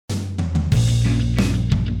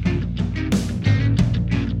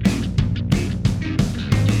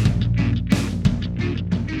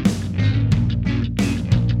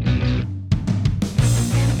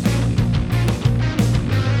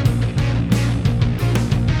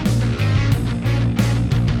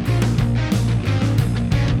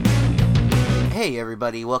Hey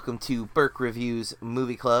everybody, welcome to Burke Reviews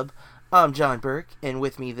Movie Club. I'm John Burke, and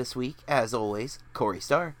with me this week, as always, Corey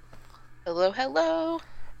Starr. Hello, hello.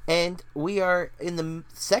 And we are in the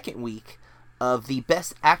second week of the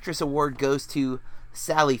Best Actress Award goes to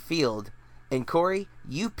Sally Field. And Corey,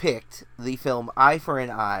 you picked the film Eye for an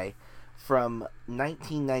Eye from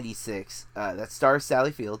 1996 that stars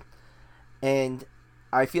Sally Field. And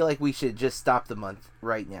I feel like we should just stop the month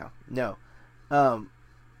right now. No.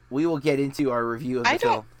 We will get into our review of the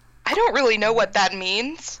film. I don't really know what that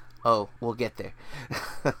means. Oh, we'll get there.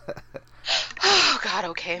 Oh, God,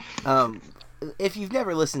 okay. If you've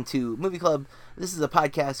never listened to Movie Club, this is a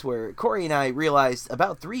podcast where Corey and I realized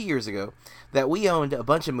about 3 years ago that we owned a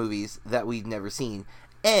bunch of movies that we'd never seen.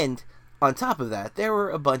 And on top of that, there were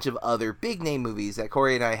a bunch of other big-name movies that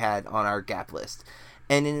Corey and I had on our gap list.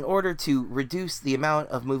 And in order to reduce the amount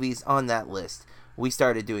of movies on that list, we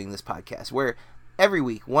started doing this podcast where every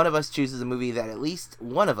week, one of us chooses a movie that at least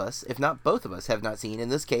one of us, if not both of us, have not seen. In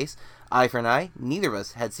this case, Eye for an Eye, neither of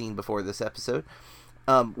us had seen before this episode.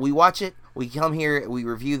 We watch it, we come here, we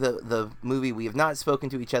review the movie. We have not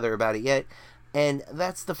spoken to each other about it yet, and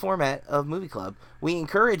that's the format of Movie Club. We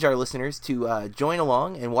encourage our listeners to join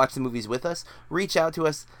along and watch the movies with us. Reach out to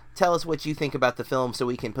us, tell us what you think about the film so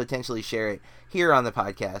we can potentially share it here on the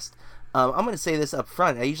podcast. I'm going to say this up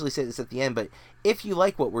front. I usually say this at the end, but if you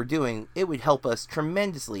like what we're doing, it would help us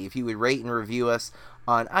tremendously if you would rate and review us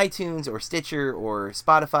on iTunes or Stitcher or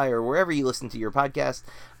Spotify or wherever you listen to your podcast,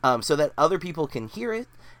 so that other people can hear it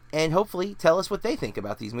and hopefully tell us what they think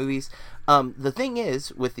about these movies. The thing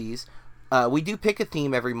is, with these, we do pick a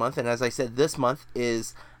theme every month, and as I said, this month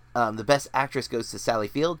is the Best Actress goes to Sally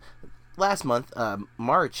Field. Last month,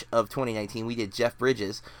 March of 2019, we did Jeff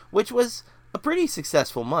Bridges, which was a pretty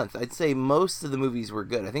successful month. I'd say most of the movies were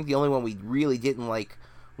good. I think the only one we really didn't like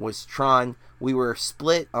was Tron. We were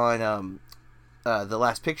split on The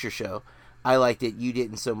Last Picture Show. I liked it, you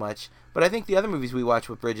didn't so much. But I think the other movies we watched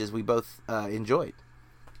with Bridges, we both enjoyed.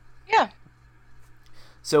 Yeah.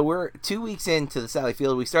 So we're 2 weeks into the Sally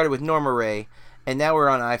Field. We started with Norma Rae, and now we're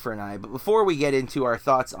on Eye for an Eye. But before we get into our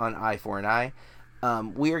thoughts on Eye for an Eye,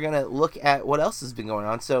 we are going to look at what else has been going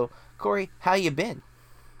on. So, Corey, how you been?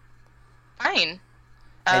 Fine.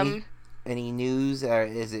 Any news?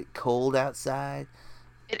 Is it cold outside?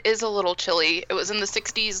 It is a little chilly. It was in the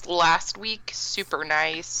 60s last week. Super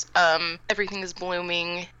nice. Everything is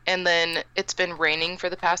blooming, and then it's been raining for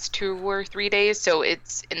the past 2 or 3 days, so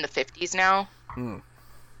it's in the 50s now.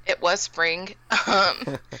 It was spring.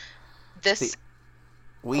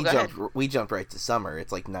 We jumped right to summer.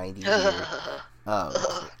 It's like 90 here.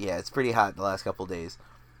 Yeah, it's pretty hot the last couple days.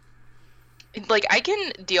 Like, I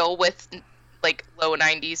can deal with like low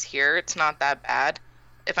 90s here. It's not that bad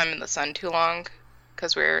if I'm in the sun too long,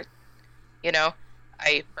 because I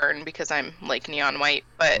burn because I'm like neon white,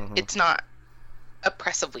 but it's not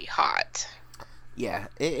oppressively hot. Yeah,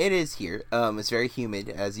 it is here. It's very humid,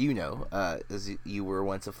 as you know, as you were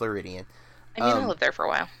once a Floridian. I mean, I lived there for a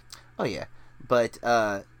while. Oh yeah, but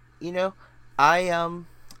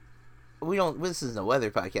we don't. This isn't a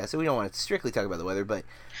weather podcast, so we don't want to strictly talk about the weather. But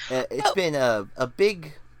it's been a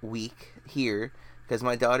big week here because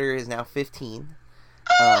my daughter is now 15,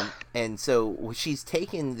 and so she's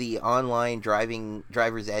taken the online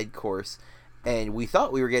driver's ed course, and we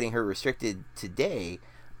thought we were getting her restricted today,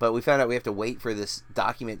 but we found out we have to wait for this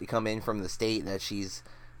document to come in from the state that she's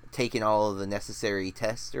taken all of the necessary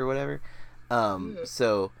tests or whatever.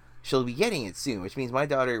 So she'll be getting it soon, which means my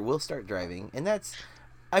daughter will start driving, and that's.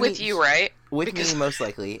 You, right? With me, most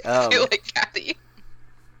likely. You're like Kathy.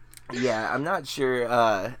 Yeah, I'm not sure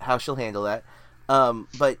how she'll handle that.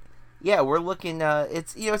 But yeah, we're looking.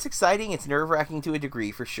 It's exciting. It's nerve-wracking to a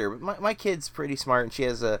degree for sure. But my kid's pretty smart, and she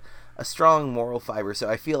has a strong moral fiber. So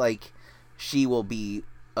I feel like she will be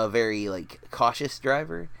a very cautious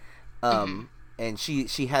driver. And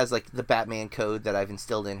she has the Batman code that I've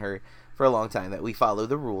instilled in her for a long time, that we follow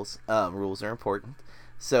the rules. Rules are important.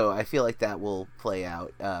 So I feel like that will play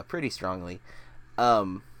out pretty strongly.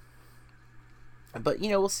 But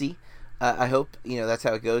we'll see. I hope that's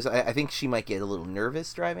how it goes. I think she might get a little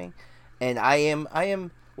nervous driving, and I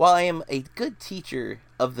am while I am a good teacher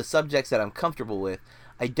of the subjects that I'm comfortable with,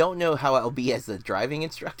 I don't know how I'll be as a driving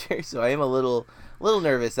instructor. So I am a little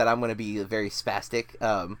nervous that I'm going to be very spastic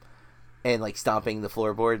and stomping the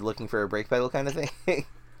floorboard looking for a brake pedal kind of thing.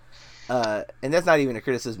 And that's not even a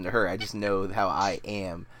criticism to her. I just know how I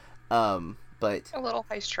am. But a little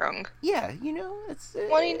high strung. Yeah, it's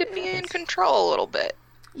wanting to be in control a little bit.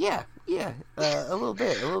 Yeah, a little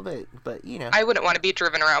bit. But I wouldn't want to be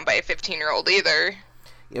driven around by a 15-year-old either.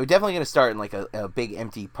 Yeah, we're definitely gonna start in a big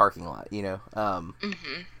empty parking lot.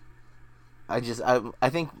 I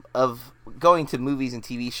think of going to movies and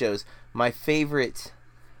TV shows, my favorite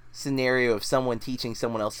scenario of someone teaching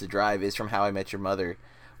someone else to drive is from How I Met Your Mother,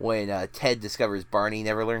 when Ted discovers Barney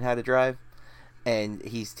never learned how to drive, and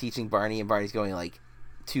he's teaching Barney, and Barney's going like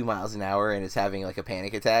 2 miles an hour and is having like a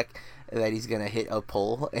panic attack, and that he's gonna hit a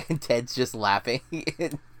pole, and Ted's just laughing.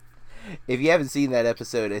 If you haven't seen that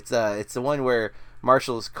episode, it's the one where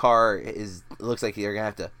Marshall's car looks like they're gonna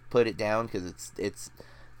have to put it down because it's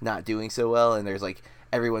not doing so well, and there's like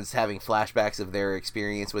everyone's having flashbacks of their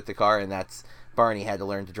experience with the car, and that's Barney had to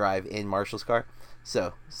learn to drive in Marshall's car.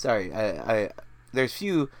 So sorry, I there's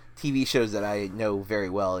few TV shows that I know very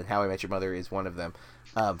well, and How I Met Your Mother is one of them.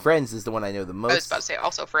 Friends is the one I know the most. I was about to say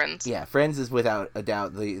also Friends. Yeah, Friends is without a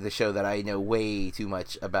doubt the show that I know way too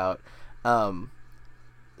much about.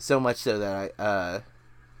 So much so that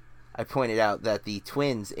I pointed out that the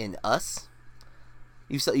twins in Us.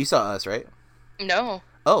 You saw Us, right? No.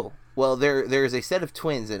 Oh, well, there's a set of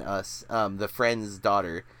twins in Us. The friend's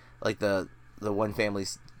daughter, like the one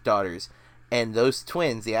family's daughters, and those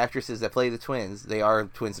twins, the actresses that play the twins, they are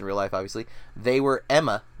twins in real life, obviously. They were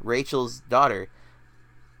Emma, Rachel's daughter,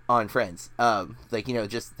 on Friends.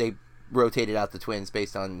 Just they rotated out the twins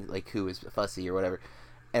based on like who was fussy or whatever.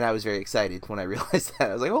 And I was very excited when I realized that.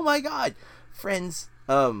 I was like, "Oh my god, Friends!"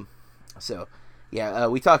 So yeah,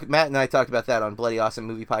 Matt and I talked about that on Bloody Awesome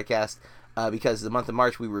Movie Podcast because the month of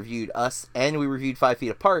March we reviewed Us and we reviewed 5 Feet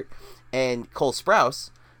Apart. And Cole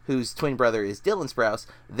Sprouse, whose twin brother is Dylan Sprouse,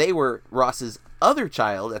 they were Ross's other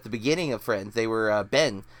child at the beginning of Friends. They were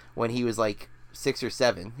Ben when he was like 6 or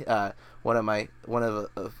 7. One of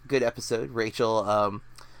a good episode. Rachel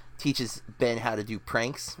teaches Ben how to do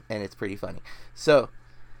pranks, and it's pretty funny. So.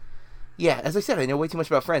 Yeah, as I said, I know way too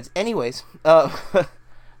much about Friends. Anyways, you want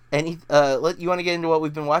to get into what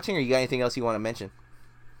we've been watching, or you got anything else you want to mention?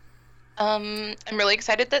 I'm really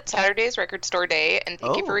excited that Saturday is Record Store Day, and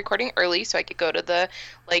thank you for recording early so I could go to the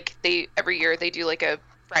every year they do like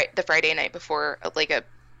the Friday night before like a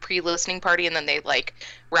pre-listening party, and then they like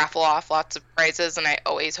raffle off lots of prizes, and I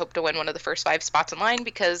always hope to win one of the first 5 spots in line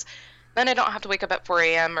because then I don't have to wake up at 4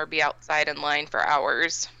 a.m. or be outside in line for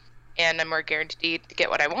hours. And I'm more guaranteed to get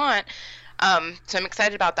what I want. So I'm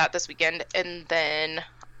excited about that this weekend. And then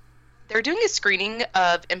they're doing a screening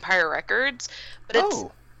of Empire Records, but it's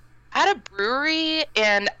at a brewery,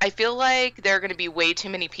 and I feel like there are going to be way too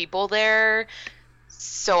many people there,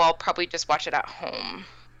 so I'll probably just watch it at home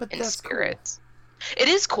in spirit. Cool. It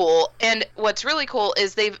is cool, and what's really cool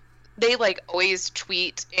is they like always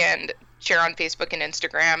tweet and share on Facebook and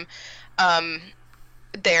Instagram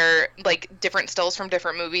they're like different stills from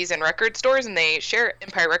different movies and record stores, and they share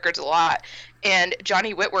Empire Records a lot. And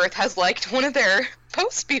Johnny Whitworth has liked one of their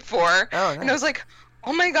posts before. Oh, nice. And I was like,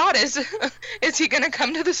 oh my god, is he gonna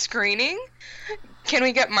come to the screening? Can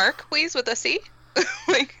we get Mark, please, with a C?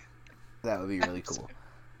 Like, that would be really cool.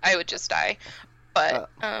 I would just die. But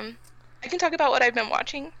I can talk about what I've been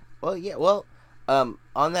watching. Well, yeah. Well, on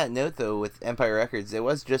that note, though, with Empire Records, it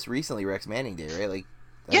was just recently Rex Manning Day, right? Like,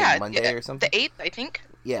 Monday or something. The 8th, I think.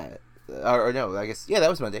 Yeah, or no, I guess that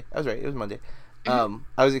was Monday. I was right. It was Monday. Mm-hmm.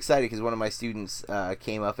 I was excited because one of my students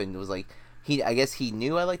came up and was like, I guess he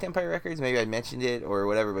knew I liked Empire Records. Maybe I mentioned it or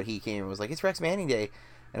whatever, but he came and was like, "It's Rex Manning Day,"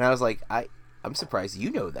 and I was like, I'm surprised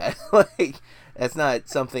you know that. Like, that's not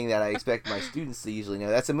something that I expect my students to usually know.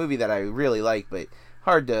 That's a movie that I really like, but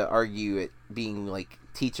hard to argue it being like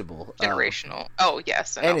teachable. Generational.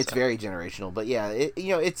 Yes, and it's very generational. But yeah,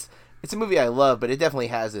 it's a movie I love, but it definitely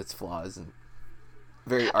has its flaws and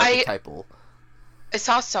very archetypal. I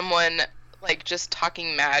saw someone like just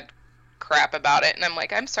talking mad crap about it, and I'm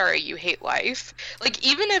like, I'm sorry, you hate life. Like,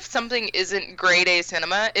 even if something isn't grade A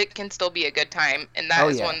cinema, it can still be a good time, and that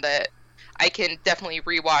is one that I can definitely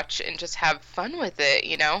rewatch and just have fun with it,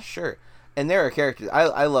 you know? Sure. And there are characters.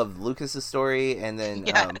 I love Lucas's story, and then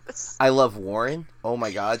I love Warren. Oh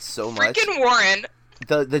my god, so much. Freaking Warren.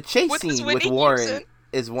 The chase scene with Warren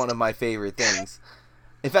is one of my favorite things.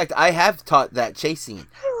 In fact, I have taught that chase scene.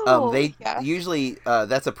 Usually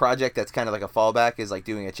that's a project that's kind of like a fallback, is like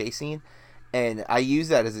doing a chase scene. And I use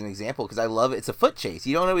that as an example because I love it. It's a foot chase.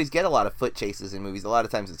 You don't always get a lot of foot chases in movies. A lot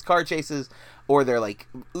of times it's car chases, or they're like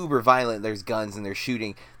uber violent. There's guns and they're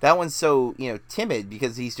shooting. That one's so, timid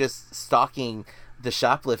because he's just stalking the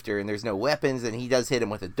shoplifter and there's no weapons, and he does hit him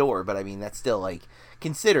with a door. But I mean, that's still like,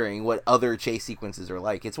 considering what other chase sequences are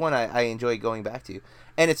like, it's one I enjoy going back to.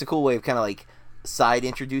 And it's a cool way of kind of like side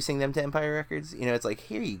introducing them to Empire Records. It's like,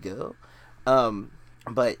 here you go.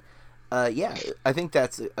 Yeah, I think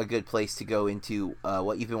that's a good place to go into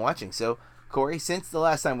what you've been watching. So, Corey, since the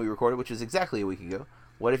last time we recorded, which was exactly a week ago,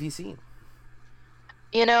 what have you seen?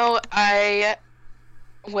 I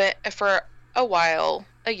went for a while,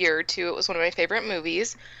 a year or two. It was one of my favorite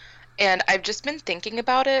movies, and I've just been thinking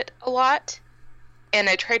about it a lot. And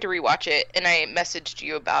I tried to rewatch it, and I messaged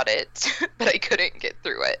you about it, but I couldn't get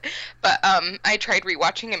through it. But I tried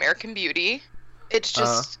rewatching American Beauty. It's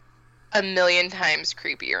just a million times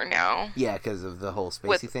creepier now. Yeah, because of the whole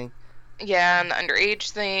spacey thing. Yeah, and the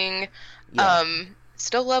underage thing. Yeah.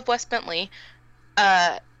 Still love Wes Bentley.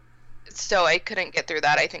 So I couldn't get through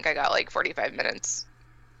that. I think I got like 45 minutes.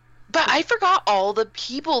 But I forgot all the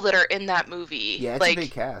people that are in that movie. Yeah, it's like, a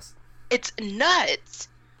big cast. It's nuts.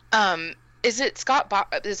 Is it Scott?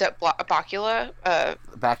 Is it Bakula?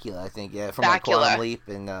 Bakula, I think. Yeah, from Bakula. like Quantum Leap,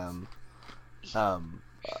 and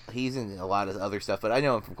he's in a lot of other stuff. But I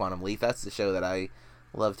know him from Quantum Leap. That's the show that I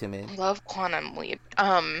loved him in. Love Quantum Leap.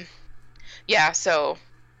 Yeah. So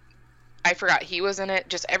I forgot he was in it.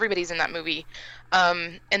 Just everybody's in that movie.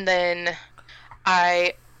 And then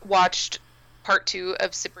I watched part 2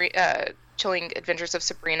 of Chilling Adventures of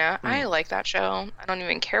Sabrina. I like that show. I don't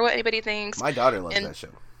even care what anybody thinks. My daughter loves that show.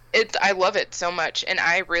 I love it so much, and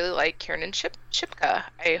I really like Kiernan Shipka.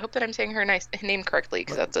 I hope that I'm saying her name correctly,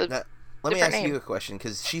 because that's a Let me ask name. you a question,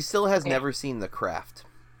 because she still has never seen The Craft,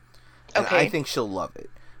 and I think she'll love it.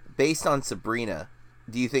 Based on Sabrina,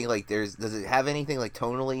 do you think like does it have anything like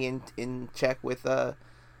tonally in check with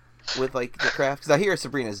like The Craft? Because I hear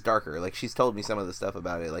Sabrina's darker. Like she's told me some of the stuff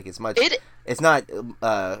about it. Like it's not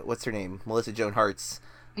what's her name, Melissa Joan Hart's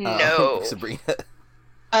Sabrina.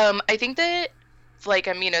 I think that. Like,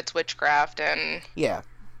 I mean, it's witchcraft and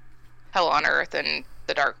Hell on Earth and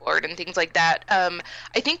the Dark Lord and things like that.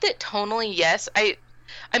 I think that tonally, yes. I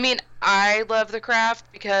mean, I love The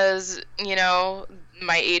Craft because, you know,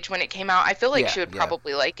 my age when it came out. I feel like she would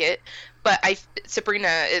probably like it. But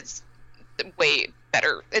Sabrina is way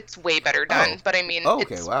better. It's way better done. But I mean,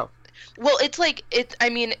 wow. Well, it's like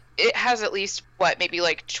I mean, it has at least maybe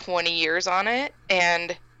like 20 years on it,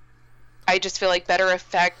 and I just feel like better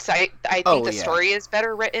effects. I think the story is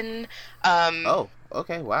better written.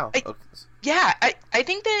 Okay, wow. Yeah, I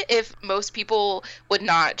think that if most people would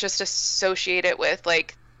not just associate it with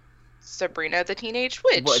like Sabrina the Teenage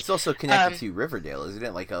Witch. Well, it's also connected to Riverdale, isn't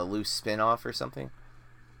it? Like a loose spin-off or something?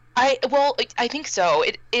 I think so.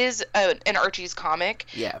 It is an Archie's comic.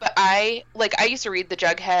 Yeah. But I used to read the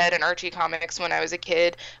Jughead and Archie comics when I was a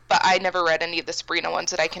kid, but I never read any of the Sabrina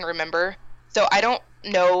ones that I can remember. So I don't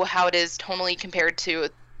know how it is tonally compared to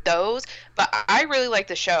those, but I really like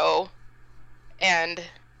the show, and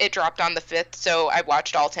it dropped on the 5th, so I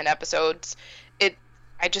watched all 10 episodes.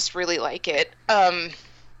 I just really like it. And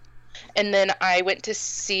then I went to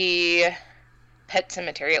see Pet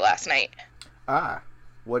Sematary last night.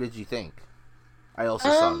 What did you think? I also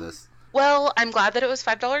saw this. Well, I'm glad that it was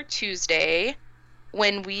 $5 Tuesday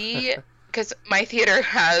when because my theater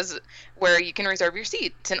has where you can reserve your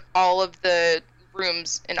seats in all of the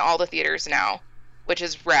rooms in all the theaters now, which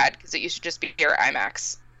is rad because it used to just be your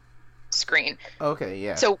IMAX screen. Okay,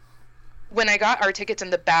 yeah. So when I got our tickets in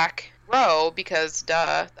the back row, because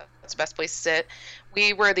that's the best place to sit,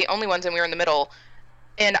 we were the only ones and we were in the middle.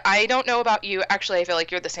 And I don't know about you. Actually, I feel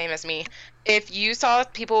like you're the same as me. If you saw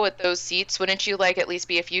people with those seats, wouldn't you like at least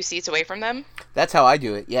be a few seats away from them? That's how I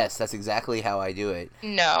do it. Yes, that's exactly how I do it.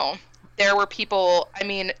 No. There were people, I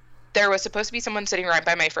mean, there was supposed to be someone sitting right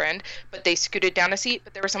by my friend, but they scooted down a seat,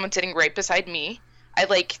 but there was someone sitting right beside me. I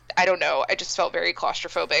don't know. I just felt very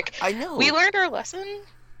claustrophobic. I know. We learned our lesson.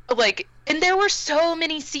 And there were so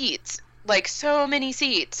many seats. So many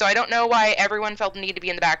seats. So I don't know why everyone felt the need to be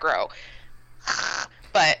in the back row.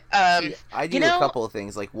 But, see, I do a couple of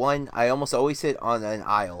things. Like, one, I almost always sit on an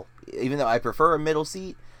aisle, even though I prefer a middle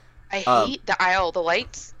seat. I hate the aisle, the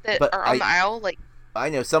lights that are on the aisle. I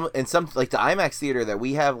know some like the IMAX theater that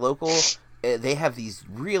we have local, they have these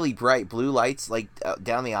really bright blue lights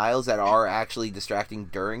down the aisles that are actually distracting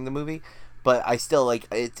during the movie. But I still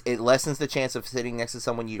it lessens the chance of sitting next to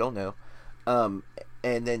someone you don't know.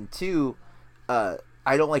 And then two, I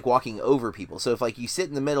don't like walking over people. So if you sit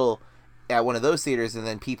in the middle at one of those theaters and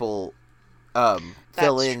then people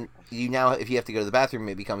fill in, if you have to go to the bathroom,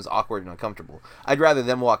 it becomes awkward and uncomfortable. I'd rather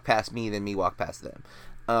them walk past me than me walk past them.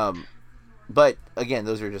 But again,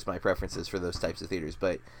 those are just my preferences for those types of theaters.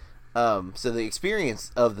 But so the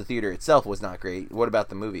experience of the theater itself was not great. What about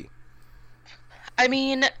the movie? I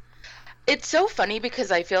mean, it's so funny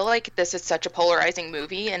because I feel like this is such a polarizing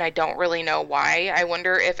movie, and I don't really know why. I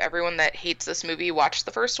wonder if everyone that hates this movie watched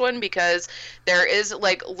the first one, because there is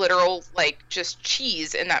literal just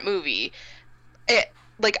cheese in that movie.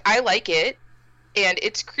 I like it, and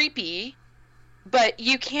it's creepy, but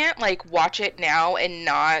you can't watch it now and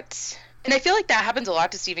not. And I feel like that happens a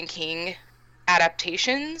lot to Stephen King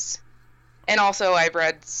adaptations, And also, I've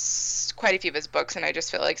read quite a few of his books, and I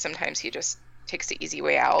just feel like sometimes he just takes the easy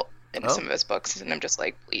way out in some of his books, and I'm just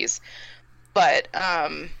like, please. But,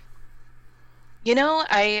 you know,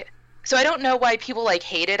 I don't know why people, like,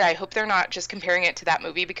 hate it. I hope they're not just comparing it to that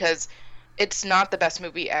movie, because it's not the best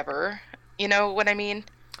movie ever. You know what I mean?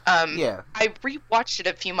 Yeah. I rewatched it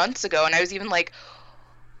a few months ago, and I was even like,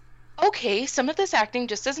 okay, some of this acting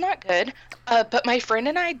just is not good. But my friend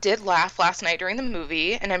and I did laugh last night during the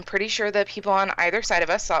movie, and I'm pretty sure that people on either side of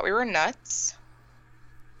us thought we were nuts.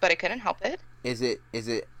 But I couldn't help it. Is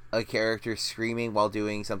it a character screaming while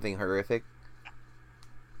doing something horrific?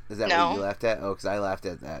 Is that what you laughed at? Oh, because I laughed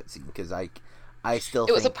at that scene, because I still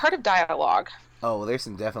It was a part of dialogue. Oh, well, there's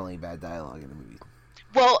some definitely bad dialogue in the movie.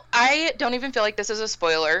 Well, I don't even feel like this is a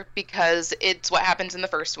spoiler, because it's what happens in the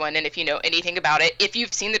first one, and if you know anything about it, if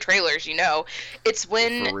you've seen the trailers, you know, it's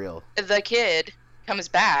when the kid comes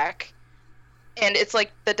back, and it's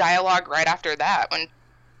like the dialogue right after that, when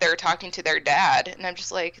they're talking to their dad, and I'm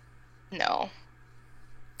just like, no.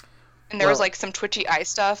 And there was like some twitchy eye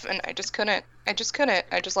stuff, and I just couldn't. I just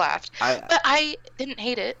laughed. But I didn't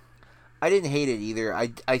hate it. I didn't hate it either.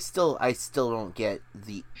 I still don't get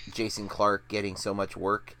the Jason Clarke getting so much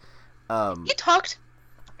work. He talked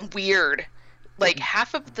weird. Like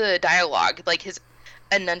half of the dialogue, like his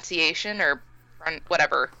enunciation or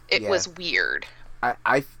whatever, it was weird.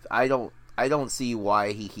 I don't see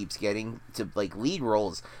why he keeps getting to like lead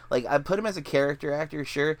roles. Like I put him as a character actor,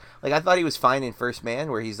 sure. Like I thought he was fine in First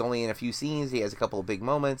Man, where he's only in a few scenes. He has a couple of big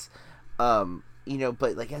moments. You know,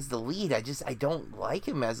 but like as the lead, I don't like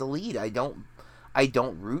him as a lead. I don't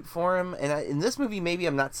root for him, and in this movie maybe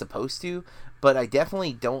I'm not supposed to, but I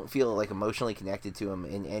definitely don't feel like emotionally connected to him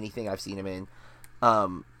in anything I've seen him in.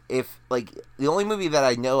 If like the only movie that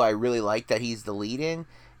I know I really like that he's the lead in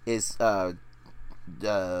is Dawn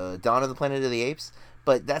of the Planet of the Apes,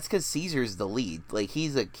 but that's because Caesar's the lead. Like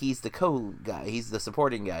he's the co-guy, he's the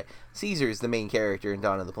supporting guy. Caesar's the main character in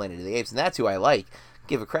Dawn of the Planet of the Apes, and that's who I like.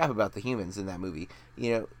 Give a crap about the humans in that movie,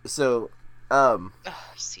 you know. So,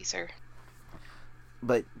 Caesar.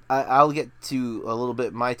 But I'll get to a little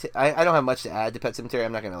bit. I don't have much to add to Pet Sematary.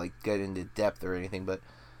 I'm not gonna like get into depth or anything, but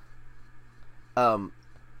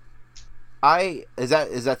is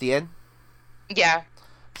that the end? Yeah.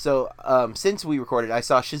 So since we recorded, I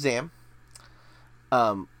saw Shazam.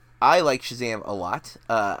 I like Shazam a lot.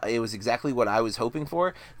 It was exactly what I was hoping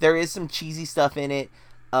for. There is some cheesy stuff in it.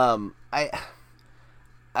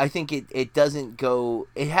 I think it doesn't go...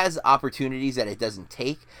 It has opportunities that it doesn't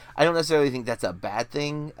take. I don't necessarily think that's a bad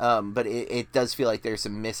thing, but it does feel like there's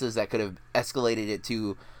some misses that could have escalated it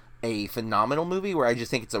to a phenomenal movie, where I just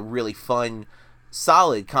think it's a really fun,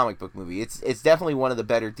 solid comic book movie. It's definitely one of the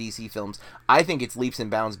better DC films. I think it's leaps and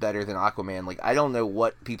bounds better than Aquaman. Like, I don't know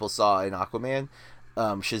what people saw in Aquaman.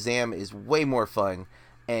 Shazam is way more fun,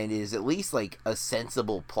 and is at least, like, a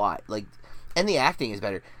sensible plot. Like, and the acting is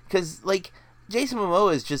better. Because, like... Jason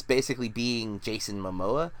Momoa is just basically being Jason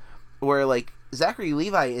Momoa, where like Zachary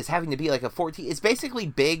Levi is having to be like a 14. It's basically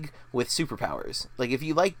Big with superpowers. Like if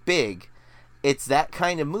you like Big, it's that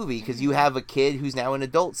kind of movie, because you have a kid who's now an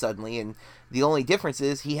adult suddenly, and the only difference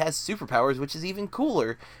is he has superpowers, which is even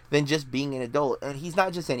cooler than just being an adult. And he's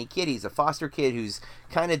not just any kid; he's a foster kid who's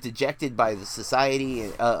kind of dejected by the society,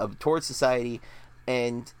 towards society,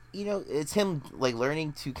 and you know it's him like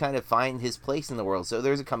learning to kind of find his place in the world. So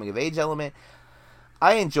there's a coming of age element.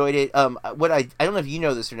 I enjoyed it. I don't know if you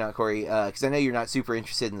know this or not, Corey, because I know you're not super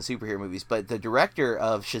interested in the superhero movies, but the director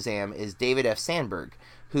of Shazam is David F. Sandberg,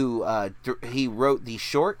 who he wrote the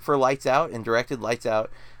short for Lights Out and directed Lights Out.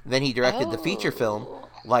 Then he directed the feature film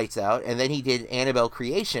Lights Out, and then he did Annabelle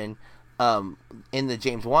Creation in the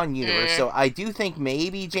James Wan universe. So I do think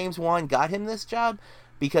maybe James Wan got him this job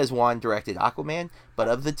because Wan directed Aquaman. But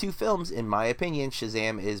of the two films, in my opinion,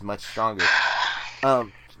 Shazam is much stronger.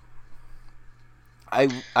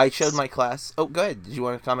 I showed my class... Oh, go ahead. Did you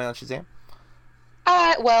want to comment on Shazam?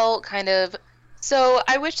 Well, kind of. So,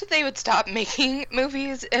 I wish that they would stop making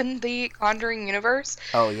movies in the Conjuring universe.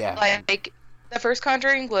 Oh, yeah. Like, the first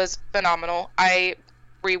Conjuring was phenomenal. I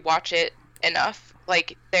rewatch it enough.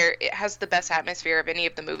 Like, it has the best atmosphere of any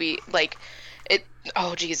of the movie. Like,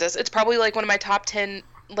 oh, Jesus. It's probably, like, one of my top 10,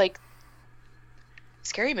 like,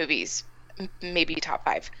 scary movies. Maybe top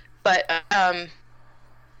 5. But,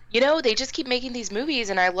 you know, they just keep making these movies,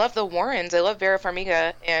 and I love the Warrens. I love Vera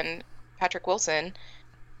Farmiga and Patrick Wilson,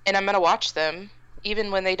 and I'm gonna watch them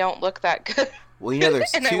even when they don't look that good. Well, you know,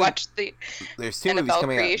 there's and two. I watched there's two movies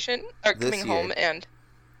coming Creation, out or Coming Home,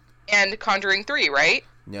 and Conjuring 3, right?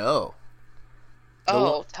 No.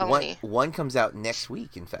 Oh, tell me. One comes out next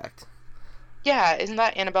week, in fact. Yeah, isn't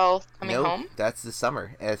that Annabelle Coming No, Home? that's the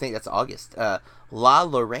summer. And I think that's August. La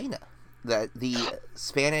Lorena, the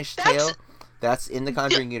Spanish That's tale that's in the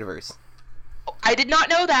Conjuring universe. I did not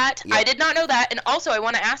know that. I Yep. did not know that. And also, I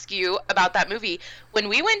want to ask you about that movie. When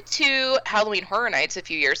we went to Halloween Horror Nights a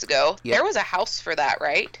few years ago, Yep. there was a house for that,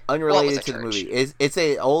 right? Well, it was Unrelated a to the church. movie. It's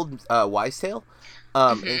a old wise tale.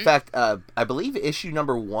 In Hmm. fact, I believe issue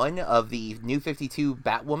number 1 of the New 52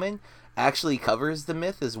 Batwoman actually covers the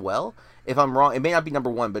myth as well. If I'm wrong, it may not be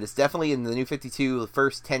number 1, but it's definitely in the New 52, the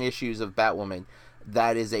first 10 issues of Batwoman.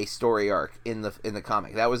 That is a story arc in the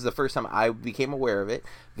comic. That was the first time I became aware of it.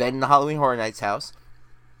 Then the Halloween Horror Nights house,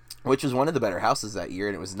 which was one of the better houses that year,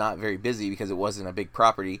 and it was not very busy because it wasn't a big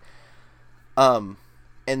property. Um,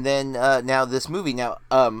 and then now this movie. Now,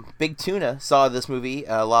 Big Tuna saw this movie,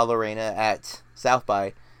 La Lorena, at South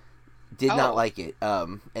by. Did not Oh, like it,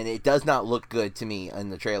 and it does not look good to me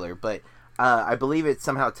in the trailer. But I believe it's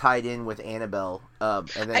somehow tied in with Annabelle,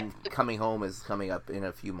 and I, then Coming Home is coming up in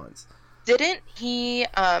a few months. didn't he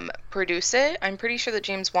produce it? I'm pretty sure that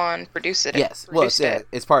James Wan produced it. Yes, well, Produced it.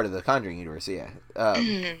 it's part of the Conjuring universe, yeah.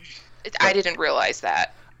 I But didn't realize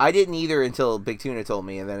that. I didn't either until Big Tuna told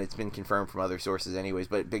me, and then it's been confirmed from other sources, anyways.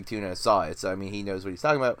 But Big Tuna saw it, so I mean, he knows what he's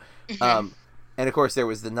talking about. Hmm. Um, and of course, there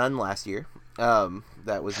was The Nun last year.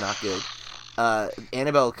 That was not good.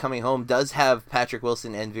 Annabelle Coming Home does have Patrick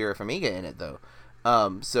Wilson and Vera Farmiga in it, though.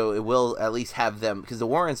 So it will at least have them, because the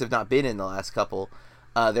Warrens have not been in the last couple.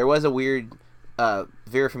 There was a weird Vera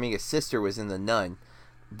Farmiga's sister was in The Nun,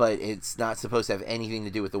 but it's not supposed to have anything to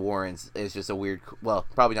do with the Warrens. It's just a weird, well,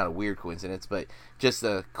 probably not a weird coincidence, but just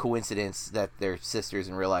a coincidence that they're sisters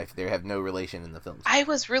in real life. They have no relation in the films. I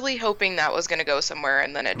was really hoping that was going to go somewhere,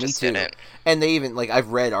 and then it Me just too. didn't. And they even, like,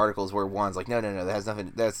 I've read articles where Juan's like, no, that has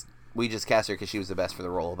nothing. That's we just cast her because she was the best for the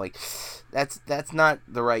role. I'm like, that's not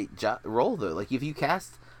the right role though. Like, if you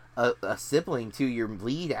cast a sibling to your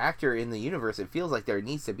lead actor in the universe, it feels like there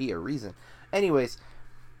needs to be a reason. Anyways,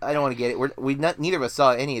 I don't want to get it. Neither of us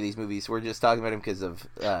saw any of these movies. We're just talking about them because of.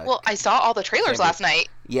 Well, I saw all the trailers Sandra. last night.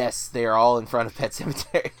 Yes, they are all in front of Pet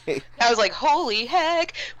Cemetery. I was like, holy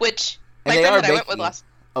heck! Which And my they friend are that I went with making. last.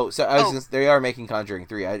 Oh, so they are making Conjuring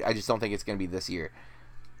 3. I just don't think it's going to be this year.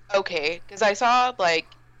 Okay, because I saw like,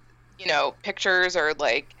 pictures or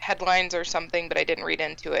like headlines or something, but I didn't read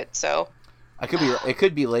into it. So I could be. It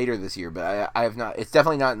could be later this year, but I have not. It's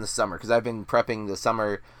definitely not in the summer because I've been prepping the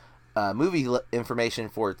summer movie information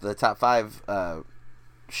for the top 5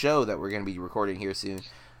 show that we're going to be recording here soon.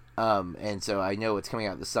 And so I know it's coming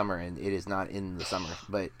out this summer, and it is not in the summer,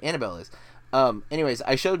 but Annabelle is. Anyways,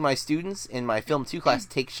 I showed my students in my Film 2 class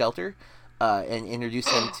Take Shelter, and introduced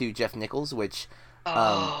them to Jeff Nichols, which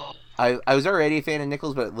oh, I was already a fan of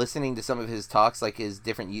Nichols, but listening to some of his talks, like his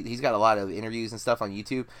different, he's got a lot of interviews and stuff on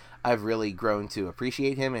YouTube. I've really grown to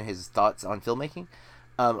appreciate him and his thoughts on filmmaking.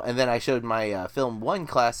 And then I showed my Film 1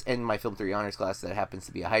 class and my Film 3 honors class that happens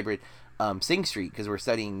to be a hybrid, Sing Street, because we're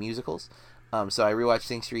studying musicals. So I rewatched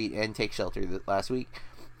Sing Street and Take Shelter last week.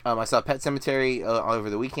 I saw Pet Cemetery over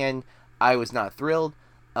the weekend. I was not thrilled.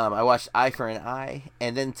 I watched Eye for an Eye,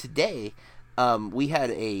 and then today we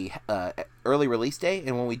had a early release day,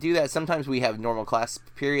 and when we do that, sometimes we have normal class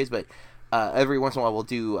periods, but every once in a while we'll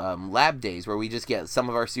do lab days where we just get some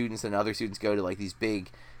of our students and other students go to like these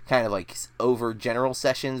big kind of like over general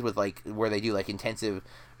sessions with like where they do like intensive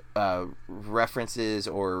references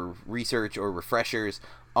or research or refreshers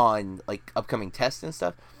on like upcoming tests and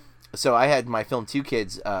stuff. So I had my Film 2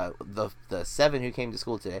 kids, the 7 who came to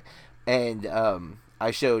school today, and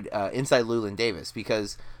I showed Inside Llewyn Davis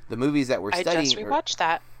because the movies that we're studying. I just rewatched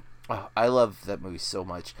that. Oh, I love that movie so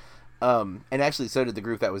much, and actually so did the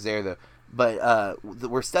group that was there though. But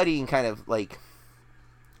we're studying kind of like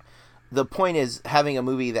the point is having a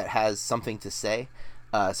movie that has something to say,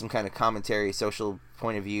 some kind of commentary, social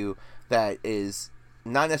point of view that is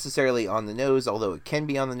not necessarily on the nose, although it can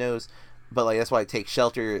be on the nose. But like that's why I Take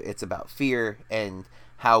Shelter. It's about fear and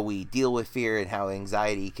how we deal with fear and how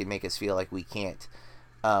anxiety can make us feel like we can't,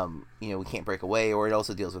 we can't break away. Or it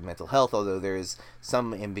also deals with mental health, although there is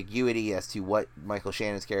some ambiguity as to what Michael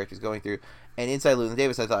Shannon's character is going through. And Inside Llewyn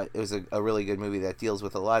Davis, I thought it was a really good movie that deals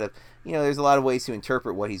with a lot of, there's a lot of ways to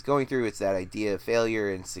interpret what he's going through. It's that idea of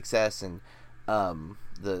failure and success and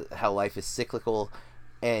how life is cyclical.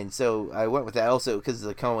 And so I went with that also because of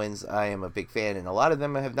the Coens. I am a big fan, and a lot of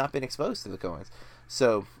them have not been exposed to the Coens.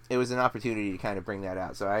 So it was an opportunity to kind of bring that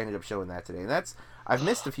out. So I ended up showing that today. And I've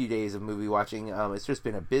missed a few days of movie watching. It's just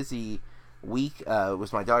been a busy week. It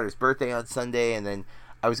was my daughter's birthday on Sunday, and then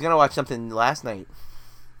I was going to watch something last night.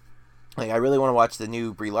 Like, I really want to watch the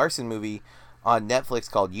new Brie Larson movie on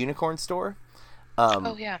Netflix called Unicorn Store.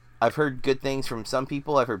 Oh yeah. I've heard good things from some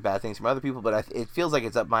people. I've heard bad things from other people, but it feels like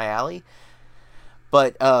it's up my alley.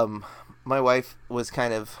 But my wife was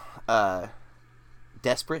kind of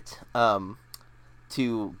desperate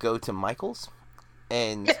to go to Michael's,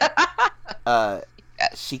 and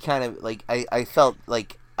she kind of like I felt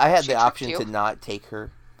like I had the option to not take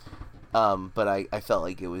her, but I felt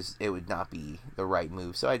like it would not be the right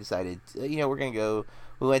move, so I decided we're gonna go.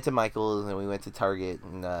 We went to Michael's and we went to Target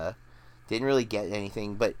and didn't really get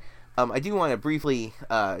anything, but I do want to briefly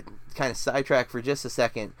kind of sidetrack for just a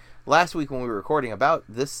second. Last week when we were recording about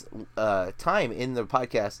this time in the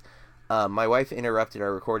podcast, my wife interrupted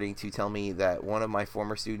our recording to tell me that one of my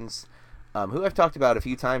former students, who I've talked about a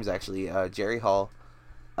few times actually, Jerry Hall,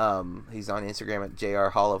 he's on Instagram at JR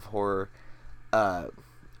Hall of Horror,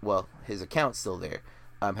 well, his account's still there,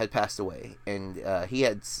 had passed away, and he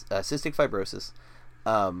had cystic fibrosis,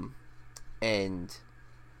 and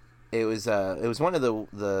it was one of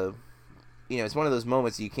the it's one of those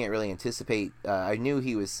moments you can't really anticipate. I knew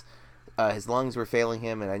he was his lungs were failing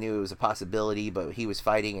him, and I knew it was a possibility, but he was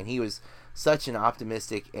fighting, and he was such an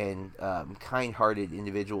optimistic and kind-hearted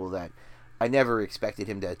individual that I never expected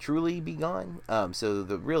him to truly be gone. So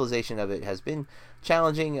the realization of it has been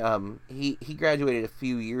challenging. He graduated a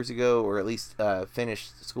few years ago, or at least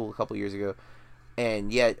finished school a couple years ago,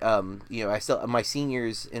 and yet I still, my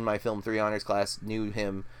seniors in my Film 3 honors class knew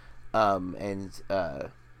him, and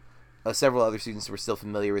several other students were still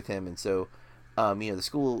familiar with him, and so the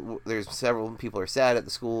school, there's several people are sad at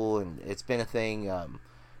the school, and it's been a thing.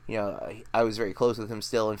 I was very close with him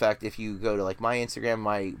still. In fact, if you go to like my Instagram,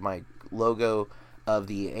 my logo of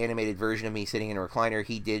the animated version of me sitting in a recliner,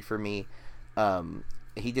 he did for me.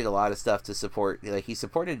 He did a lot of stuff to support, like he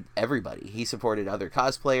supported everybody. He supported other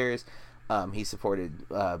cosplayers. He supported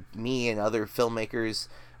me and other filmmakers.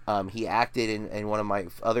 He acted in one of my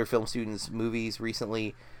other film students' movies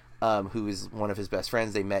recently, who is one of his best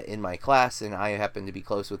friends. They met in my class, and I happened to be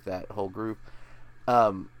close with that whole group.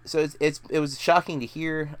 So it was shocking to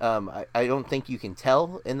hear. I don't think you can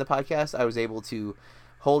tell in the podcast. I was able to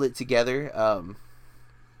hold it together,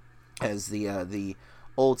 as the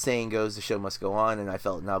old saying goes, the show must go on, and I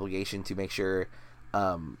felt an obligation to make sure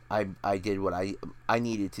I did what I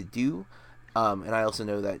needed to do. And I also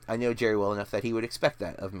know that I know Jerry well enough that he would expect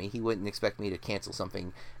that of me. He wouldn't expect me to cancel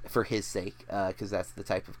something for his sake, because that's the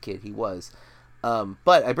type of kid he was.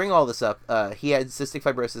 But I bring all this up. He had cystic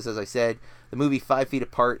fibrosis, as I said. The movie 5 Feet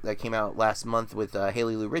Apart that came out last month with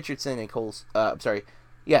Haley Lou Richardson and Cole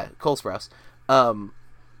Sprouse,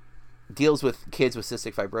 deals with kids with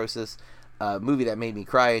cystic fibrosis. Movie that made me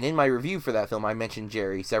cry. And in my review for that film, I mentioned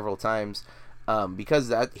Jerry several times,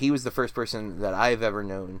 because he was the first person that I've ever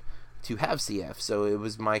known to have CF. So it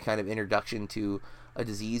was my kind of introduction to a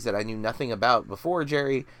disease that I knew nothing about before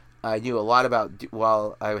Jerry. I knew a lot about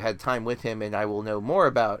while I had time with him, and I will know more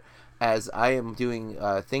about as I am doing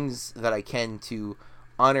things that I can to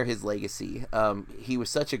honor his legacy. He was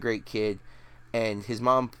such a great kid, and his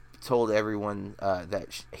mom told everyone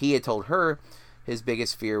that he had told her his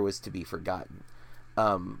biggest fear was to be forgotten.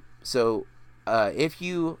 So if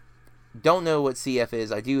you don't know what CF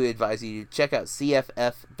is, I do advise you to check out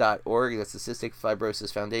cff.org. That's the Cystic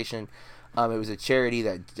Fibrosis Foundation. It was a charity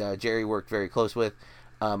that Jerry worked very close with.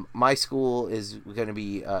 My school is going to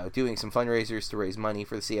be doing some fundraisers to raise money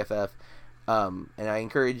for the CFF, and I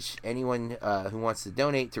encourage anyone who wants to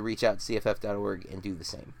donate to reach out to cff.org and do the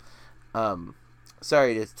same.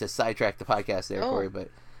 Sorry to sidetrack the podcast there, Corey, but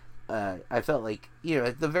I felt like,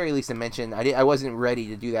 at the very least, I mentioned I wasn't ready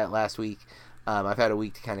to do that last week. I've had a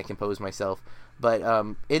week to kind of compose myself, but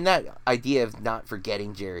in that idea of not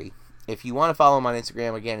forgetting Jerry, if you want to follow him on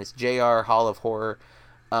Instagram, again, it's JR Hall of Horror,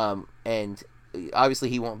 and obviously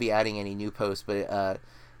he won't be adding any new posts, but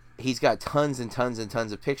he's got tons and tons and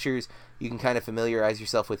tons of pictures. You can kind of familiarize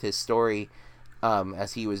yourself with his story,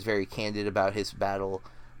 as he was very candid about his battle,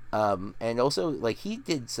 and also, like, he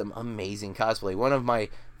did some amazing cosplay. One of my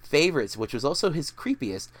favorites, which was also his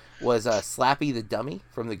creepiest, was Slappy the Dummy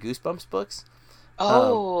from the Goosebumps books.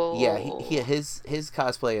 Yeah, his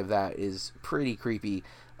cosplay of that is pretty creepy.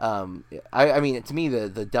 I mean, to me,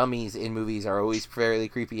 the dummies in movies are always fairly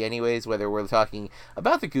creepy anyways, whether we're talking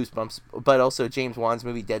about the Goosebumps, but also James Wan's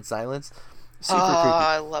movie Dead Silence. Super creepy.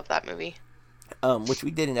 I love that movie. Which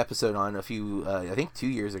we did an episode on a few, I think 2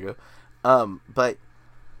 years ago.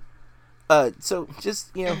 So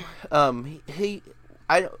just, I'm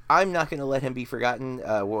not going to let him be forgotten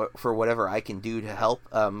for whatever I can do to help.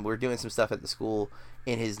 We're doing some stuff at the school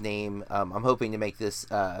in his name. I'm hoping to make this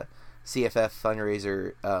CFF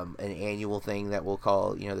fundraiser an annual thing that we'll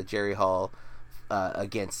call, the Jerry Hall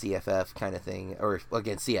against CFF kind of thing, or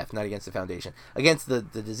against CF, not against the foundation, against the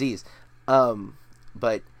disease.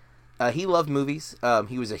 But he loved movies.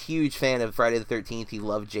 He was a huge fan of Friday the 13th. He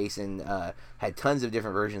loved Jason. Had tons of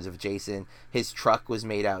different versions of Jason. His truck was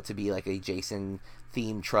made out to be like a Jason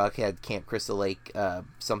themed truck. Had Camp Crystal Lake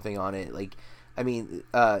something on it. Like, I mean,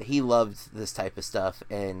 he loved this type of stuff,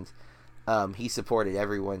 and he supported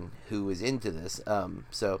everyone who was into this.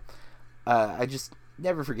 So I just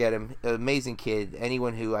never forget him. Amazing kid.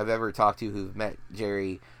 Anyone who I've ever talked to who've met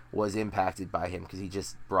Jerry was impacted by him because he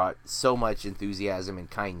just brought so much enthusiasm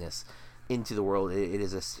and kindness into the world. It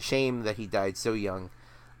is a shame that he died so young,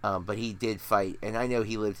 but he did fight, and I know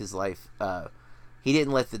he lived his life. He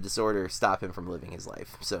didn't let the disorder stop him from living his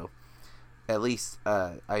life. So at least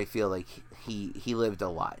I feel like he lived a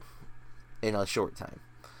lot in a short time.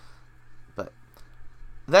 But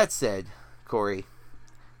that said, Corey,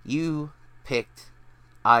 you picked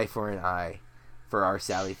Eye for an Eye for our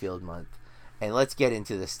Sally Field month. And let's get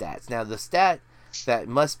into the stats. Now, the stat that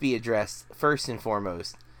must be addressed first and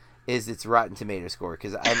foremost is its Rotten Tomato score.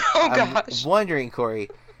 Because I'm wondering, Corey,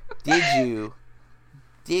 did you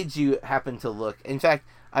happen to look? In fact,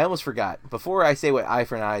 I almost forgot. Before I say what Eye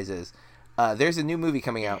for an Eye is, there's a new movie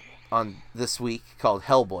coming out on this week called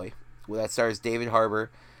Hellboy, that stars David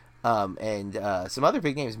Harbour and some other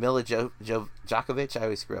big names. Mila Djokovic, I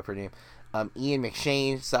always screw up her name. Ian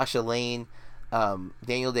McShane, Sasha Lane,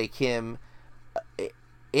 Daniel Day Kim.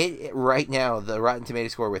 It right now, the Rotten Tomato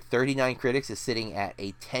score with 39 critics is sitting at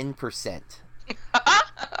a 10%. Go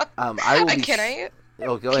ahead. Can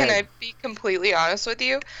I be completely honest with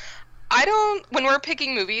you? When we're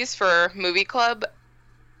picking movies for Movie Club,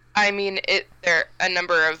 I mean, I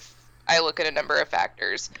look at a number of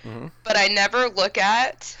factors, but I never look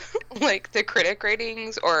at like the critic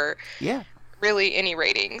ratings or really any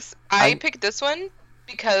ratings. I picked this one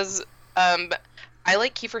because I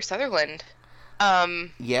like Kiefer Sutherland.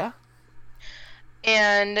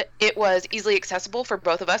 And it was easily accessible for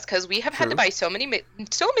both of us because we have had to buy so many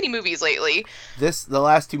movies lately. The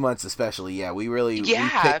last 2 months especially, we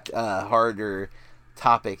picked harder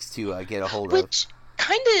topics to get a hold of. Which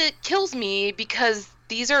kind of kills me because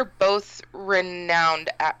these are both renowned,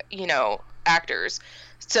 actors.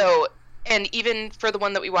 So, and even for the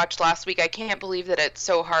one that we watched last week, I can't believe that it's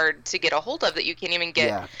so hard to get a hold of that you can't even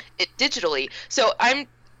get it digitally. So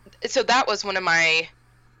that was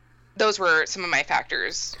those were some of my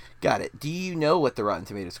factors. Got it. Do you know what the Rotten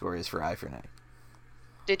Tomato score is for Eye for an Eye?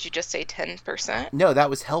 Did you just say 10%? No, that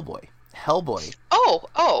was Hellboy. Hellboy. Oh.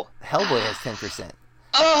 Hellboy has 10%.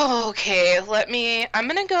 Oh, okay. I'm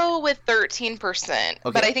going to go with 13%,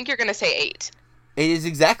 but I think you're going to say 8. It is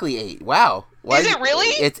exactly 8. Wow. Is it really?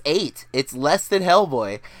 It's 8. It's less than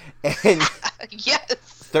Hellboy. And yes.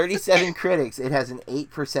 37 critics. It has an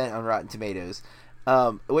 8% on Rotten Tomatoes.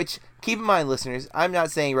 Which, keep in mind, listeners, I'm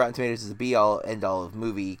not saying Rotten Tomatoes is the be-all, end-all of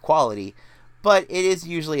movie quality, but it is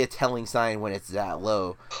usually a telling sign when it's that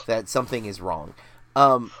low that something is wrong.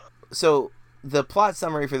 So, the plot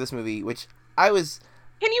summary for this movie, which I was...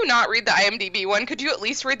 Can you not read the IMDb one? Could you at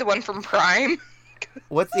least read the one from Prime?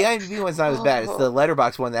 What's the IMDb one's not as bad. It's the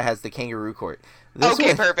Letterboxd one that has the kangaroo court.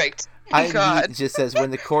 Perfect. IMDb just says,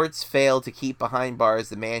 when the courts fail to keep behind bars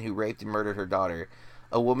the man who raped and murdered her daughter,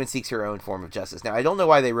 a woman seeks her own form of justice. Now, I don't know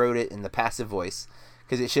why they wrote it in the passive voice,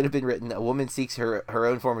 because it should have been written, a woman seeks her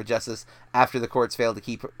own form of justice after the courts fail to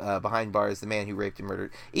keep behind bars the man who raped and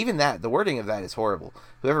murdered. Even that, the wording of that is horrible.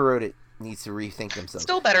 Whoever wrote it needs to rethink themselves.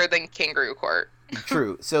 Still better than Kangaroo Court.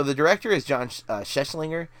 True. So the director is John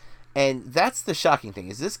Schlesinger, and that's the shocking thing,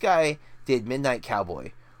 is this guy did Midnight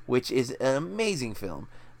Cowboy, which is an amazing film.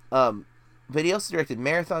 But he also directed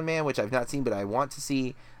Marathon Man, which I've not seen, but I want to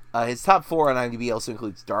see. His top 4 on IMDb also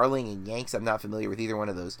includes Darling and Yanks. I'm not familiar with either one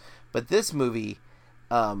of those. But this movie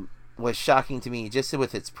was shocking to me just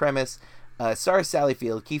with its premise. Stars Sally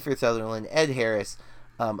Field, Kiefer Sutherland, Ed Harris,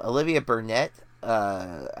 Olivia Burnett,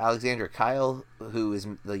 Alexandra Kyle, who is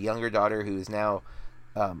the younger daughter who is now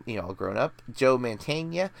all grown up, Joe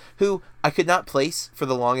Mantegna, who I could not place for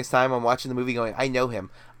the longest time. I'm watching the movie going, I know him.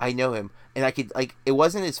 And I could, it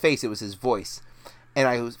wasn't his face, it was his voice. And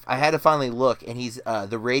I had to finally look, and he's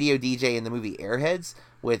the radio DJ in the movie Airheads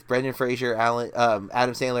with Brendan Fraser,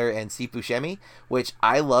 Adam Sandler, and Steve Buscemi, which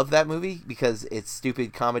I love that movie because it's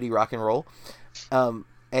stupid comedy rock and roll.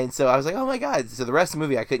 And so I was like, oh my god. So the rest of the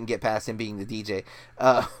movie I couldn't get past him being the DJ.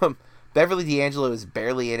 Beverly D'Angelo is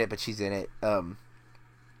barely in it, but she's in it.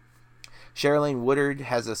 Sherilyn Woodard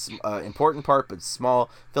has an important part, but small.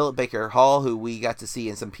 Philip Baker Hall, who we got to see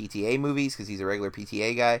in some PTA movies because he's a regular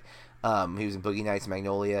PTA guy. He was in Boogie Nights,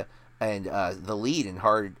 Magnolia, and the lead in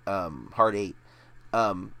Hard 8.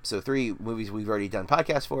 So 3 movies we've already done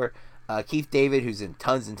podcasts for. Keith David, who's in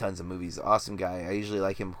tons and tons of movies, awesome guy. I usually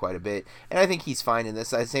like him quite a bit, and I think he's fine in this.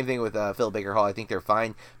 Same thing with Philip Baker Hall. I think they're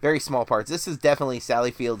fine. Very small parts. This is definitely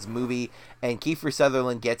Sally Field's movie, and Kiefer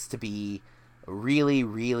Sutherland gets to be really,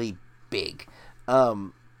 really big.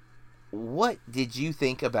 What did you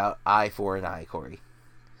think about Eye for an Eye, Corey?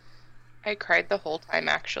 I cried the whole time,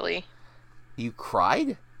 actually. You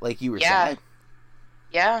cried? Like you were sad?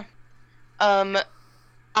 Yeah.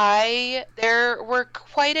 There were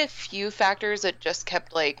quite a few factors that just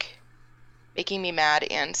kept, like, making me mad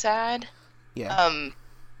and sad. Yeah.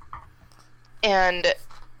 And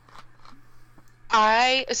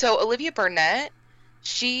so Olivia Burnett,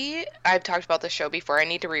 I've talked about the show before. I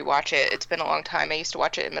need to rewatch it. It's been a long time. I used to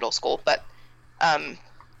watch it in middle school, but,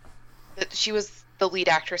 she was the lead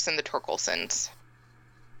actress in The Torkelsons.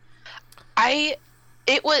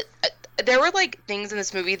 There were, like, things in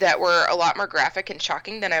this movie that were a lot more graphic and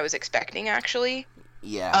shocking than I was expecting, actually.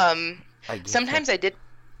 Yeah. Sometimes I did...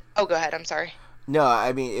 Oh, go ahead. I'm sorry. No,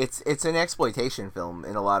 I mean, it's an exploitation film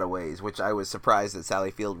in a lot of ways, which I was surprised that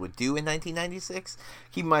Sally Field would do in 1996.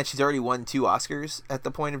 Keep in mind, she's already won 2 Oscars at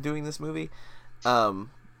the point of doing this movie.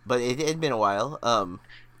 But it had been a while.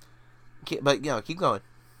 But, keep going.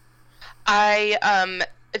 I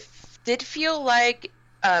did feel like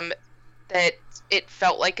that it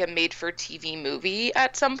felt like a made-for-TV movie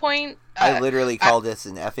at some point. I literally called this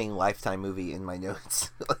an effing Lifetime movie in my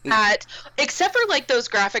notes. Except for, like, those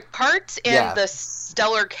graphic parts and the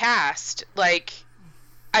stellar cast. Like,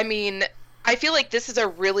 I mean, I feel like this is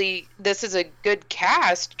a good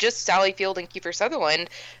cast, just Sally Field and Kiefer Sutherland,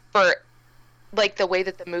 for, like, the way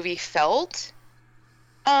that the movie felt.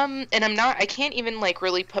 And I can't even, like,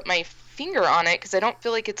 really put my finger on it, because I don't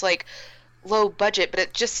feel like it's, like, low budget, but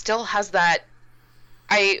it just still has that.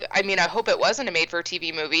 I mean, I hope it wasn't a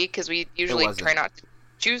made-for-TV movie, because we usually try not to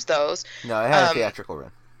choose those. No, it had a theatrical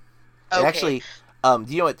run. Okay. Actually, do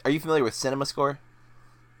you know what? Are you familiar with CinemaScore?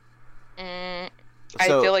 I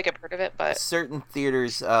feel like I've heard of it, but certain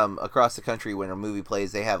theaters across the country, when a movie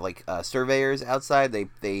plays, they have, like, surveyors outside. They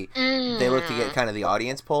look to get kind of the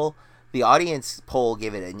audience poll. The audience poll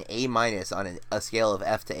gave it an A- on a scale of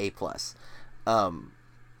F to A+,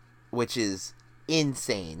 which is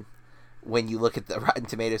insane when you look at the Rotten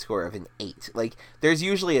Tomato score of an 8. Like, there's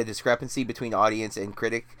usually a discrepancy between audience and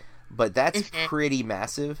critic, but that's pretty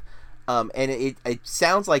massive. And it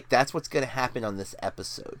sounds like that's what's going to happen on this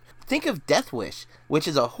episode. Think of Death Wish, which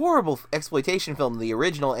is a horrible exploitation film, the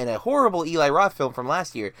original, and a horrible Eli Roth film from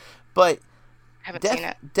last year. But haven't seen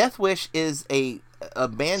it. Death Wish is a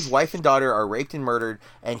man's wife and daughter are raped and murdered,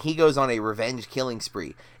 and he goes on a revenge killing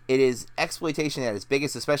spree. It is exploitation at its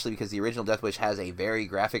biggest, especially because the original Death Wish has a very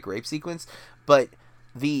graphic rape sequence, but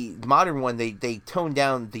the modern one, they tone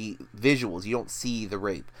down the visuals. You don't see the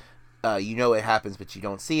rape. You know it happens, but you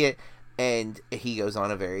don't see it, and he goes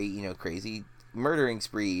on a very, crazy murdering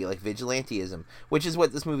spree, like vigilantism, which is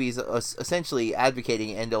what this movie is essentially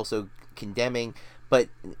advocating and also condemning, but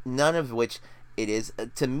none of which it is,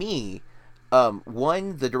 to me.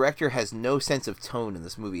 One, the director has no sense of tone in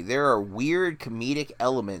this movie. There are weird comedic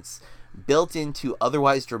elements built into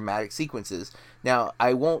otherwise dramatic sequences. Now,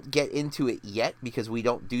 I won't get into it yet because we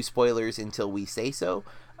don't do spoilers until we say so,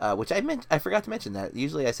 which I forgot to mention that.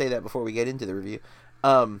 Usually I say that before we get into the review.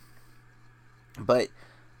 But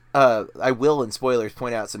I will, in spoilers,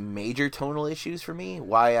 point out some major tonal issues for me,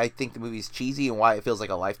 why I think the movie's cheesy and why it feels like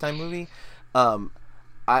a Lifetime movie.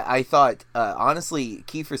 I thought, honestly,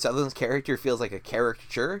 Kiefer Sutherland's character feels like a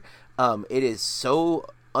caricature. It is so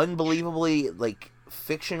unbelievably, like,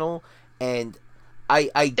 fictional, and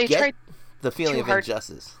I get the feeling of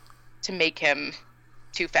injustice. To make him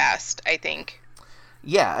too fast, I think.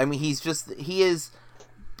 Yeah, I mean, he is,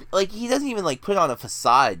 like, he doesn't even, like, put on a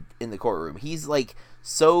facade in the courtroom. He's, like,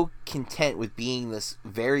 so content with being this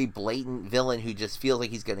very blatant villain who just feels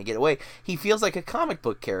like he's going to get away. He feels like a comic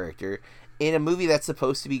book character in a movie that's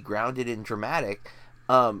supposed to be grounded and dramatic,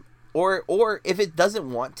 or if it doesn't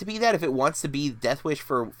want to be that, if it wants to be Death Wish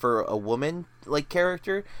for a woman like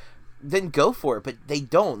character, then go for it. But they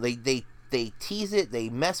don't. They tease it, they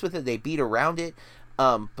mess with it, they beat around it,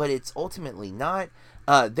 but it's ultimately not.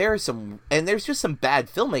 There's just some bad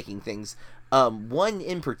filmmaking things. One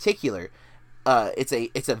in particular, it's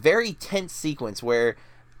a very tense sequence where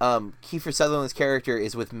Kiefer Sutherland's character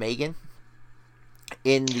is with Megan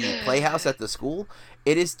in the playhouse at the school.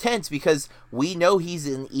 It is tense because we know he's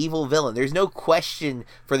an evil villain. There's no question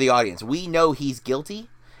for the audience. We know he's guilty,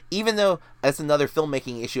 even though that's another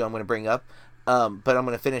filmmaking issue I'm going to bring up. But I'm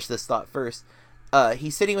going to finish this thought first.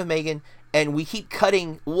 He's sitting with Megan, and we keep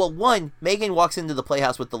cutting. Well, Megan walks into the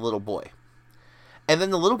playhouse with the little boy. and then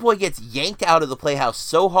the little boy gets yanked out of the playhouse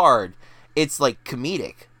so hard, it's like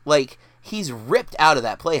comedic. Like, he's ripped out of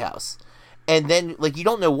that playhouse. And then, like, you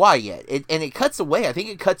don't know why yet. It cuts away. I think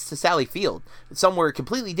it cuts to Sally Field, somewhere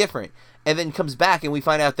completely different. And then comes back, and we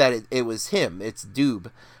find out that it was him. It's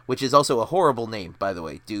Doob, which is also a horrible name, by the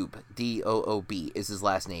way. Doob. D-O-O-B is his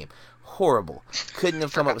last name. Horrible. Couldn't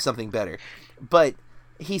have come up with something better. But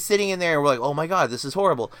he's sitting in there, and we're like, oh my god, this is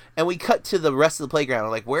horrible. And we cut to the rest of the playground.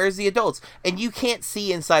 We're like, where's the adults? And you can't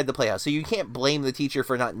see inside the playhouse, so you can't blame the teacher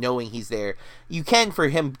for not knowing he's there. You can for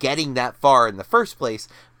him getting that far in the first place,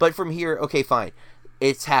 but from here, okay, fine.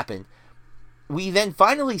 It's happened. We then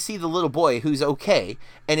finally see the little boy who's okay,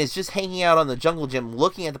 and is just hanging out on the jungle gym,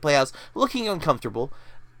 looking at the playhouse, looking uncomfortable.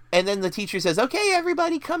 And then the teacher says, okay,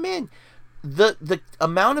 everybody come in. The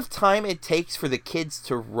amount of time it takes for the kids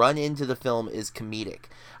to run into the film is comedic.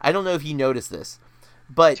 I don't know if you noticed this,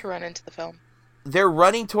 but to run into the film, they're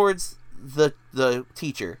running towards the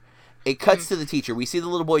teacher. It cuts to the teacher. We see the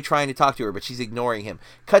little boy trying to talk to her, but she's ignoring him.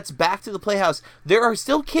 Cuts back to the playhouse. There are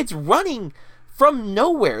still kids running from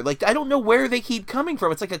nowhere. Like, I don't know where they keep coming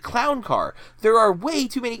from. It's like a clown car. There are way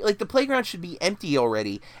too many. Like, the playground should be empty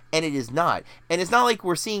already, and it is not. And it's not like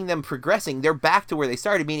we're seeing them progressing. They're back to where they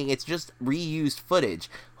started, meaning it's just reused footage.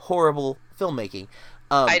 Horrible filmmaking.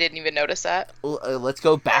 I didn't even notice that. Let's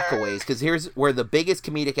go back a ways, because here's where the biggest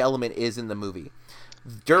comedic element is in the movie.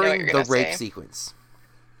 During the rape sequence.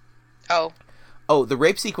 Oh, the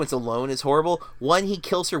rape sequence alone is horrible. One, he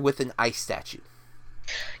kills her with an ice statue.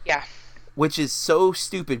 Yeah. Which is so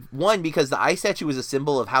stupid. One, because the ice statue was a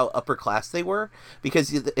symbol of how upper class they were.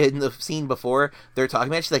 Because in the scene before, they're talking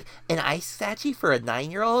about it, she's like, an ice statue for a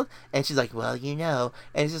 9-year-old? And she's like, well, you know.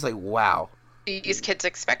 And it's just like, wow. These kids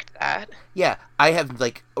expect that. Yeah, I have,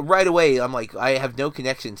 like, right away, I'm like, I have no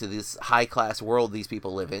connection to this high-class world these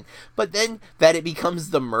people live in. But then, that it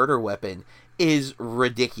becomes the murder weapon is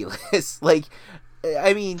ridiculous. Like,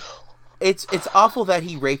 I mean, it's awful that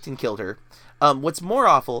he raped and killed her. What's more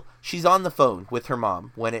awful, she's on the phone with her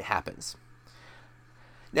mom when it happens.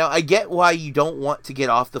 Now, I get why you don't want to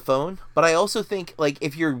get off the phone, but I also think, like,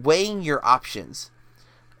 if you're weighing your options,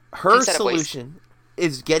 her solution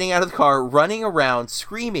is getting out of the car, running around,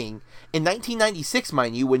 screaming, in 1996,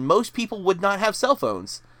 mind you, when most people would not have cell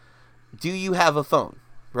phones. Do you have a phone?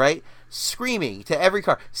 Right? Screaming to every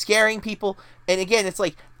car, scaring people. And again, it's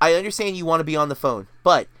like, I understand you want to be on the phone,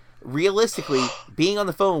 but realistically, being on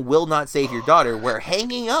the phone will not save your daughter, where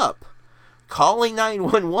hanging up, calling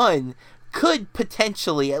 911 could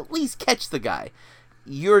potentially at least catch the guy.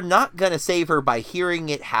 You're not going to save her by hearing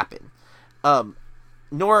it happen.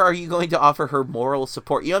 Nor are you going to offer her moral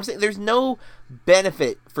support. You know what I'm saying? There's no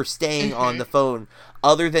benefit for staying on the phone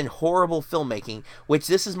other than horrible filmmaking, which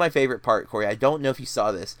this is my favorite part, Corey. I don't know if you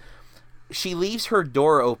saw this. She leaves her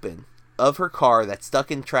door open of her car that's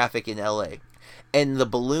stuck in traffic in LA, and the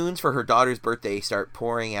balloons for her daughter's birthday start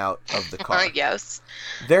pouring out of the car. Yes.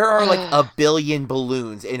 There are like a billion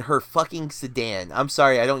balloons in her fucking sedan. I'm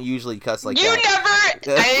sorry, I don't usually cuss like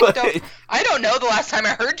that. I don't know the last time I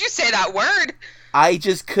heard you say that word. I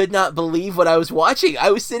just could not believe what I was watching.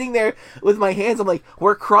 I was sitting there with my hands. I'm like,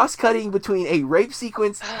 we're cross-cutting between a rape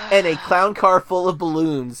sequence and a clown car full of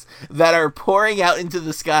balloons that are pouring out into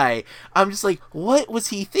the sky. I'm just like, what was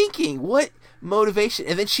he thinking? What motivation?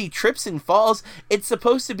 And then she trips and falls. It's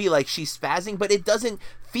supposed to be like she's spazzing, but it doesn't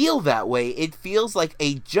feel that way. It feels like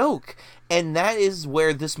a joke. And that is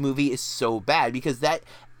where this movie is so bad, because that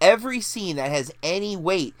every scene that has any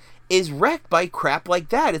weight is wrecked by crap like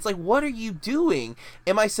that. It's like, what are you doing?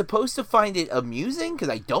 Am I supposed to find it amusing? Because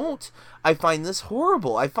I don't. I find this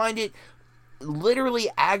horrible. I find it literally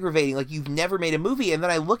aggravating, like you've never made a movie. And then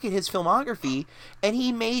I look at his filmography, and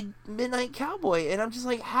he made Midnight Cowboy, and I'm just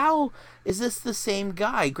like, how is this the same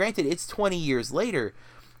guy? Granted, it's 20 years later,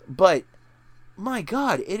 but my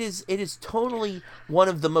God, it is totally one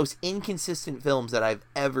of the most inconsistent films that I've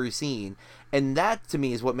ever seen. And that, to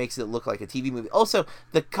me, is what makes it look like a TV movie. Also,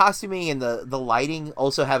 the costuming and the lighting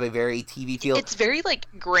also have a very TV feel. It's very, like,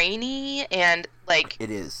 grainy and, like...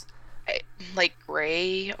 It is. Like,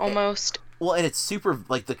 gray, almost. Well, and it's super,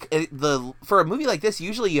 like, the for a movie like this,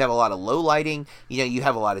 usually you have a lot of low lighting, you know, you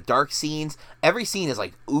have a lot of dark scenes. Every scene is,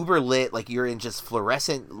 like, uber lit, like, you're in just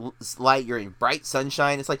fluorescent light, you're in bright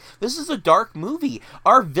sunshine. It's like, this is a dark movie.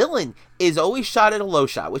 Our villain is always shot at a low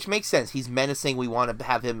shot, which makes sense. He's menacing, we want to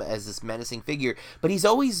have him as this menacing figure, but he's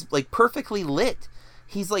always, like, perfectly lit.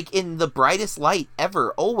 He's, like, in the brightest light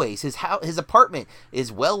ever, always. His apartment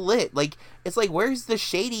is well lit. Like, it's like, where's the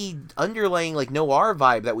shady, underlying, like, noir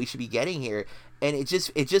vibe that we should be getting here? And it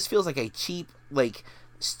just feels like a cheap, like,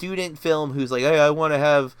 student film who's like, hey, I want to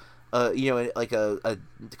have like a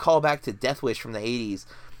callback to Death Wish from the 80s,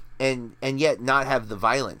 and yet not have the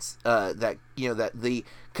violence that the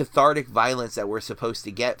cathartic violence that we're supposed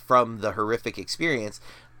to get from the horrific experience.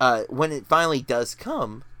 When it finally does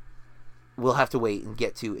come, we'll have to wait and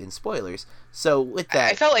get to in spoilers. So with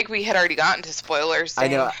that, I felt like we had already gotten to spoilers. I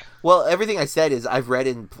know. Well, everything I said is I've read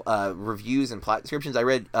in reviews and plot descriptions. I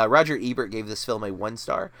read Roger Ebert gave this film a 1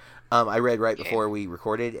 star. I read right before we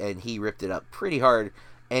recorded, and he ripped it up pretty hard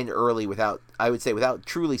and early without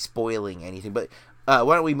truly spoiling anything. But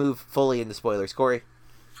why don't we move fully into spoilers, Corey?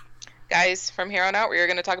 Guys, from here on out, we are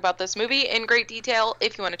going to talk about this movie in great detail.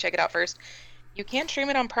 If you want to check it out first, you can stream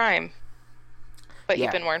it on Prime, but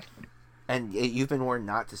you've been warned. And you've been warned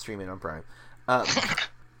not to stream it on Prime.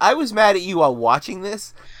 I was mad at you while watching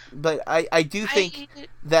this, but I do think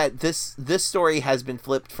that this story has been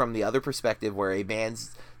flipped from the other perspective, where a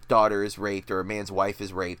man's daughter is raped or a man's wife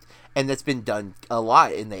is raped, and that's been done a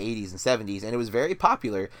lot in the 80s and 70s, and it was very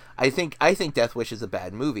popular. I think Death Wish is a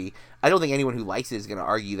bad movie. I don't think anyone who likes it is going to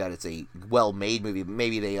argue that it's a well-made movie.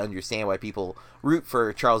 Maybe they understand why people root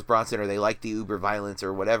for Charles Bronson, or they like the uber violence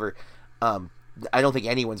or whatever. I don't think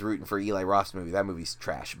anyone's rooting for Eli Roth's movie. That movie's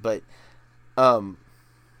trash. But I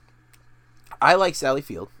like Sally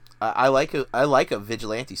Field. I like a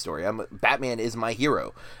vigilante story. Batman is my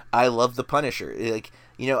hero. I love the Punisher.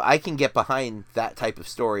 I can get behind that type of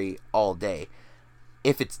story all day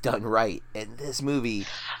if it's done right. And this movie,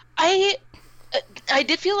 I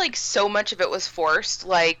did feel like so much of it was forced.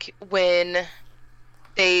 Like when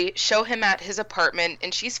they show him at his apartment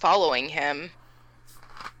and she's following him.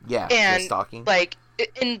 Yeah, and stalking. Like,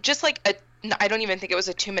 and just like I don't even think it was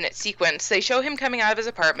a 2-minute sequence. They show him coming out of his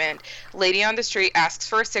apartment. Lady on the street asks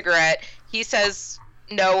for a cigarette. He says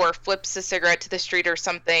no, or flips the cigarette to the street or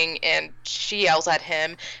something, and she yells at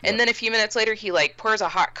him. And then a few minutes later, he like pours a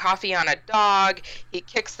hot coffee on a dog. He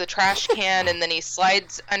kicks the trash can, and then he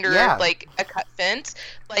slides under like a cut fence.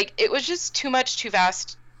 Like, it was just too much, too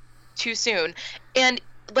fast, too soon. And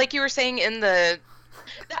like you were saying in the.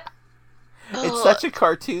 It's such a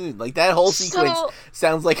cartoon. Like, that whole sequence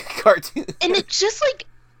sounds like a cartoon. And it just, like,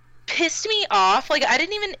 pissed me off. Like, I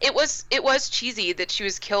didn't even... It was cheesy that she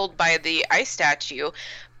was killed by the ice statue.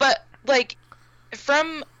 But, like,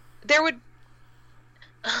 there would...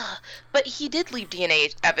 but he did leave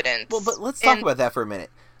DNA evidence. Well, but let's talk about that for a minute.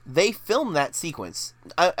 They filmed that sequence.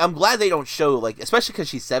 I'm glad they don't show, like... Especially because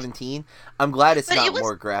she's 17. I'm glad it's not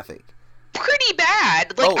more graphic. Pretty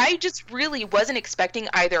bad. Like, I just really wasn't expecting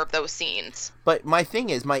either of those scenes. But my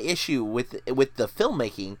issue with the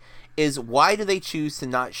filmmaking is, why do they choose to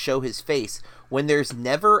not show his face when there's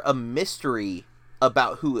never a mystery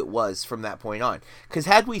about who it was from that point on? Because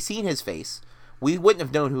had we seen his face, we wouldn't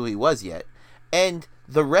have known who he was yet. And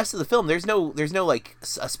the rest of the film, there's no like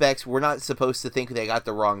suspects. We're not supposed to think they got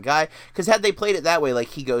the wrong guy. Because had they played it that way,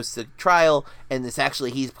 like he goes to trial and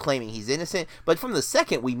he's claiming he's innocent. But from the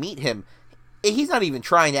second we meet him, he's not even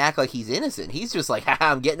trying to act like he's innocent. He's just like,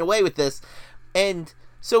 haha, I'm getting away with this. And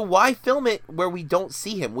so why film it where we don't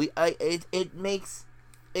see him? It makes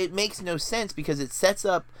no sense, because it sets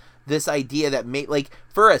up this idea that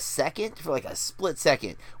for a split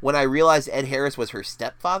second, when I realized Ed Harris was her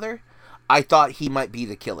stepfather, I thought he might be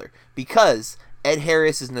the killer, because Ed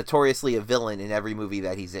Harris is notoriously a villain in every movie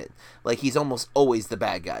that he's in. Like, he's almost always the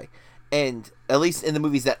bad guy. And at least in the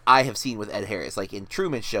movies that I have seen with Ed Harris, like in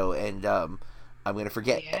Truman Show and I'm going to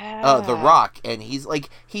forget. The Rock. And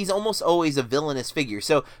he's almost always a villainous figure.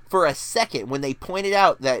 So for a second, when they pointed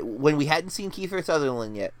out that, when we hadn't seen Kiefer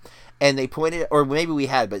Sutherland yet, and they pointed, or maybe we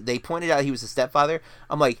had, but they pointed out he was a stepfather,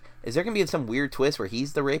 I'm like, is there going to be some weird twist where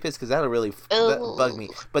he's the rapist? Because that'll really bug me.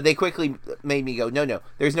 But they quickly made me go, no,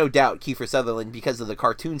 there's no doubt Kiefer Sutherland, because of the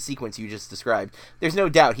cartoon sequence you just described, there's no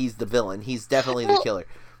doubt he's the villain. He's definitely the killer.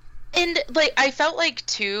 And, like, I felt like,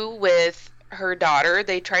 too, with her daughter,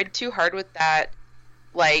 they tried too hard with that,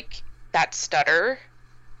 like, that stutter.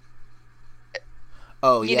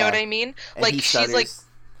 Oh, yeah. You know what I mean? And like, she's, like,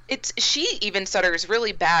 she even stutters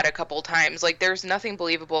really bad a couple times. Like, there's nothing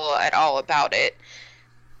believable at all about it.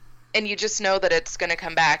 And you just know that it's gonna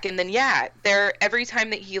come back. And then, every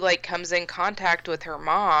time that he, like, comes in contact with her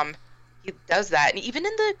mom, he does that. And even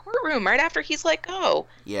in the courtroom, right after he's let go.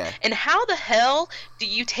 Yeah. And how the hell do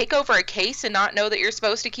you take over a case and not know that you're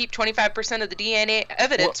supposed to keep 25% of the DNA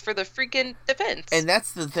evidence for the freaking defense? And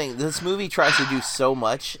that's the thing. This movie tries to do so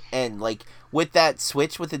much, and, like, with that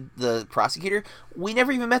switch with the prosecutor, we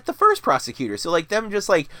never even met the first prosecutor. So like them just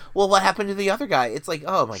like, well, what happened to the other guy? It's like,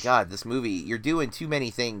 oh my god, this movie, you're doing too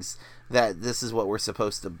many things that this is what we're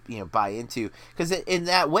supposed to, buy into. Because in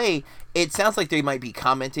that way, it sounds like they might be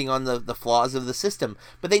commenting on the flaws of the system,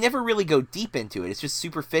 but they never really go deep into it. It's just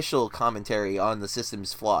superficial commentary on the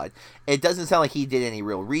system's flawed. It doesn't sound like he did any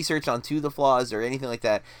real research onto the flaws or anything like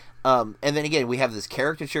that. And then again, we have this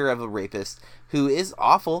caricature of a rapist who is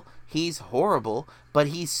awful. He's horrible, but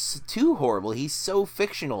he's too horrible. He's so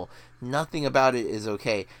fictional. Nothing about it is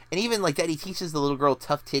okay. And even like that, he teaches the little girl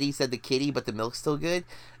tough titty, said the kitty, but the milk's still good.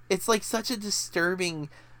 It's like such a disturbing,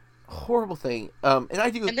 horrible thing. And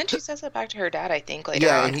then she says it back to her dad, I think, later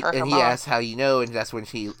on. Yeah, and he asks how you know, and that's when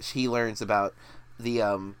she learns about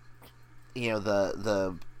the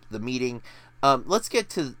the meeting. Let's get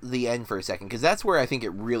to the end for a second, because that's where I think it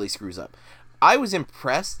really screws up. I was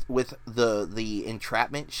impressed with the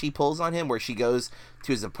entrapment she pulls on him, where she goes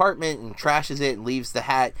to his apartment and trashes it and leaves the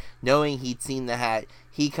hat, knowing he'd seen the hat.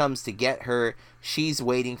 He comes to get her. She's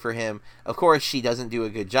waiting for him. Of course, she doesn't do a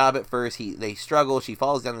good job at first. They struggle. She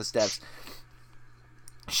falls down the steps.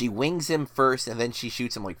 She wings him first, and then she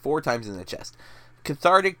shoots him like 4 times in the chest.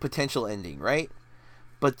 Cathartic potential ending, right?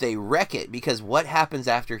 But they wreck it, because what happens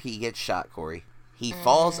after he gets shot, Corey? He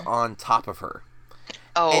falls on top of her.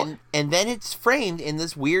 Oh. And then it's framed in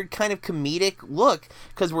this weird kind of comedic look,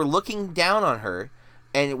 because we're looking down on her,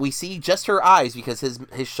 and we see just her eyes because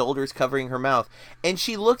his shoulder's covering her mouth. And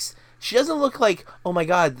she doesn't look like, oh my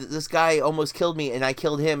god, this guy almost killed me and I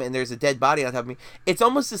killed him and there's a dead body on top of me. It's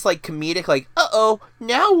almost this like comedic, like, uh-oh,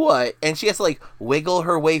 now what? And she has to like wiggle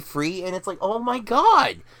her way free, and it's like, oh my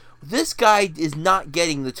god. This guy is not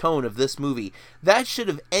getting the tone of this movie. That should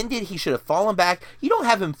have ended. He should have fallen back. You don't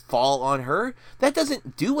have him fall on her. That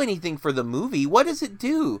doesn't do anything for the movie. What does it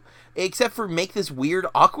do? Except for make this weird,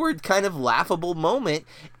 awkward, kind of laughable moment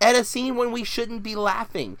at a scene when we shouldn't be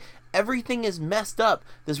laughing. Everything is messed up.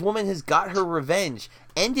 This woman has got her revenge.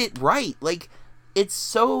 End it right. Like, it's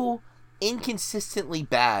so inconsistently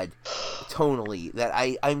bad tonally that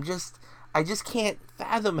I just can't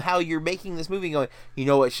fathom how you're making this movie going, you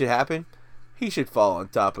know what should happen? He should fall on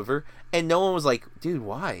top of her. And no one was like, dude,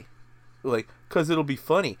 why? Like, because it'll be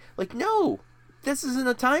funny. Like, no, this isn't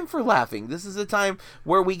a time for laughing. This is a time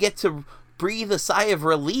where we get to breathe a sigh of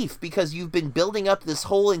relief, because you've been building up this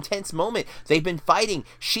whole intense moment. They've been fighting.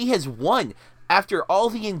 She has won. After all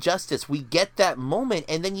the injustice, we get that moment,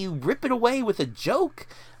 and then you rip it away with a joke.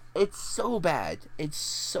 It's so bad. It's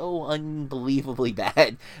so unbelievably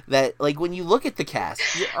bad that, like, when you look at the cast,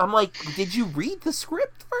 I'm like, did you read the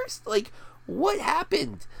script first? Like, what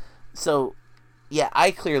happened? So, yeah,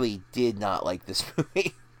 I clearly did not like this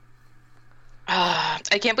movie. I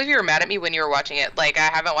can't believe you were mad at me when you were watching it. Like, I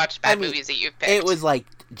haven't watched bad movies that you've picked. It was, like,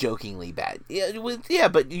 jokingly bad. Yeah,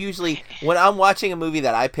 but usually when I'm watching a movie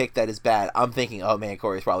that I picked that is bad, I'm thinking, oh man,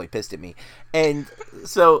 Corey's probably pissed at me. And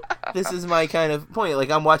so this is my kind of point. Like,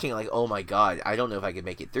 I'm watching it like, oh my god, I don't know if I could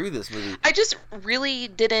make it through this movie. I just really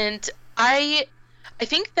didn't. I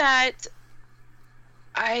think that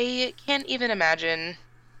I can't even imagine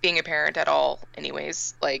being a parent at all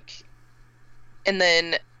anyways. Like, and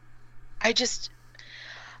then I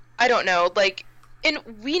don't know, like, and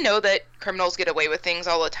we know that criminals get away with things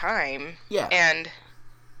all the time. Yeah. And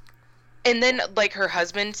then, like, her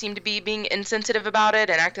husband seemed to be being insensitive about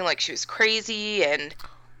it and acting like she was crazy, and...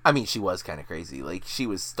 I mean, she was kind of crazy. Like, she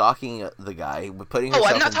was stalking the guy, putting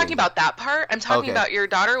herself I'm not talking danger. about that part. I'm talking about your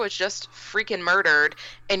daughter was just freaking murdered,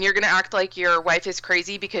 and you're gonna act like your wife is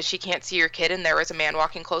crazy because she can't see your kid and there was a man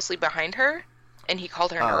walking closely behind her, and he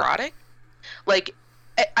called her neurotic? Like...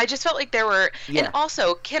 I just felt like there were... Yeah. And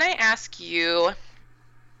also, can I ask you...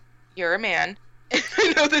 You're a man.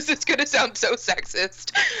 I know this is going to sound so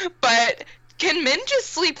sexist, but can men just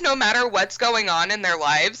sleep no matter what's going on in their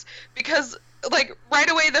lives? Because, like,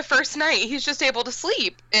 right away the first night, he's just able to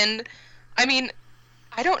sleep. And, I mean,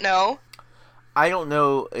 I don't know. I don't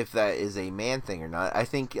know if that is a man thing or not. I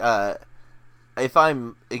think if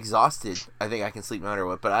I'm exhausted, I think I can sleep no matter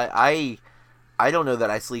what. But I don't know that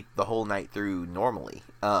I sleep the whole night through normally,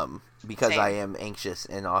 because Same. I am anxious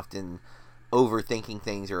and often overthinking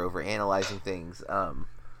things or overanalyzing things.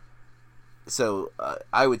 So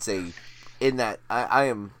I would say in that I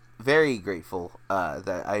am very grateful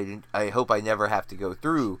that I hope I never have to go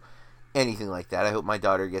through anything like that. I hope my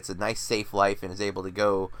daughter gets a nice, safe life and is able to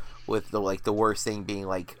go with the worst thing being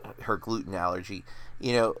like her gluten allergy,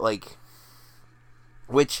 like.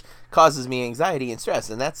 Which causes me anxiety and stress,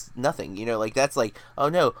 and that's nothing, like, that's like, oh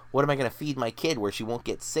no, what am I going to feed my kid where she won't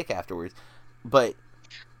get sick afterwards? But,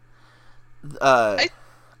 I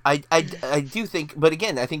I do think, but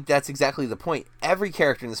again, I think that's exactly the point. Every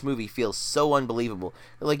character in this movie feels so unbelievable.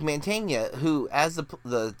 Like Mantegna, who, as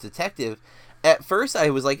the detective, at first I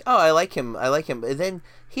was like, oh, I like him. And then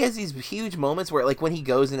he has these huge moments where, like, when he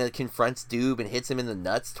goes and confronts Doob and hits him in the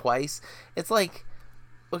nuts twice, it's like,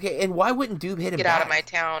 okay, and why wouldn't Doob hit him Get back? out of my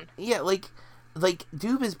town. Yeah, like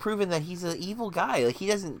Doob has proven that he's an evil guy. Like, he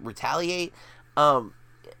doesn't retaliate.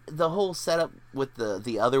 The whole setup with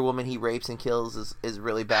the other woman he rapes and kills is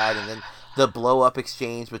really bad, and then the blow up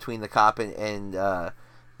exchange between the cop and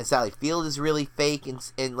Sally Field is really fake,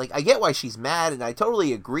 and like, I get why she's mad, and I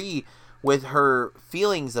totally agree with her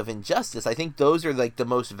feelings of injustice. I think those are like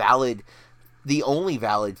the only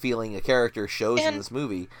valid feeling a character shows in this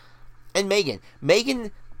movie. And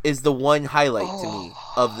Megan is the one highlight to me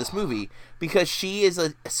of this movie, because she is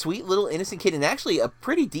a sweet little innocent kid, and actually a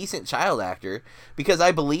pretty decent child actor, because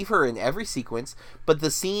I believe her in every sequence. But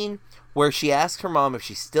the scene where she asks her mom if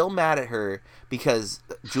she's still mad at her because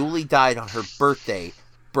Julie died on her birthday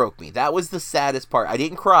broke me. That was the saddest part. I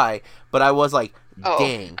didn't cry, but I was like,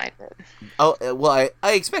 dang. I did. Oh, well,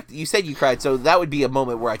 I expect, you said you cried, so that would be a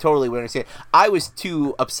moment where I totally would understand. I was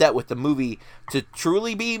too upset with the movie to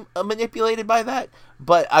truly be manipulated by that,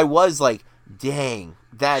 but I was like, dang,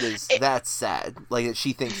 that's sad. Like, that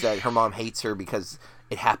she thinks that her mom hates her because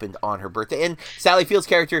it happened on her birthday. And Sally Field's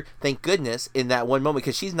character, thank goodness, in that one moment,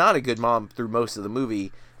 because she's not a good mom through most of the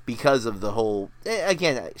movie because of the whole,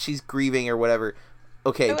 again, she's grieving or whatever.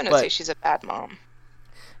 Okay, I wouldn't say she's a bad mom.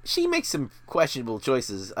 She makes some questionable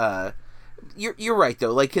choices. You're right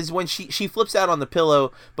though, like, because when she flips out on the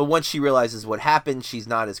pillow, but once she realizes what happened, she's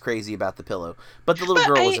not as crazy about the pillow. But the little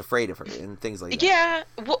girl was afraid of her and things like that. Yeah,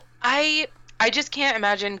 well, I just can't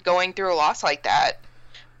imagine going through a loss like that.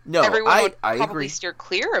 No, everyone would I probably agree. steer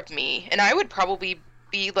clear of me, and I would probably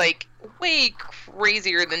be like way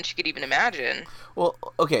crazier than she could even imagine. Well,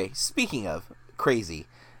 okay. Speaking of crazy,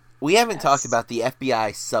 we haven't talked about the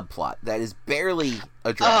FBI subplot that is barely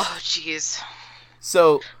addressed. Oh, jeez.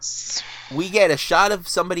 So we get a shot of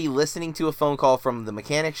somebody listening to a phone call from the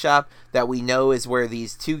mechanic shop that we know is where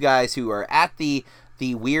these two guys who are at the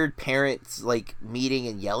weird parents, like, meeting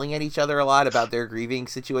and yelling at each other a lot about their grieving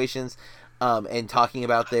situations, and talking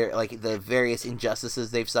about their, like, the various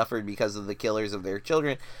injustices they've suffered because of the killers of their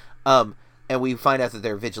children. And we find out that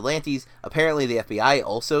they're vigilantes. Apparently the FBI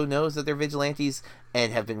also knows that they're vigilantes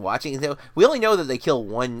and have been watching. We only know that they kill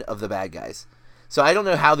one of the bad guys. So I don't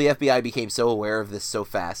know how the FBI became so aware of this so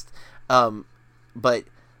fast. But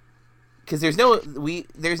because there's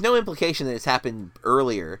no implication that it's happened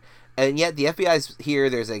earlier. And yet the FBI's here.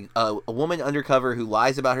 There's a woman undercover who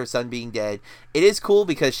lies about her son being dead. It is cool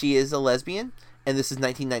because she is a lesbian. And this is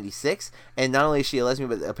 1996, and not only is she a lesbian,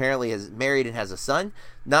 but apparently is married and has a son.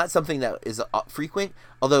 Not something that is frequent,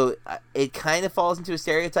 although it kind of falls into a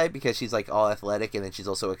stereotype because she's, like, all athletic, and then she's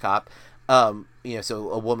also a cop. So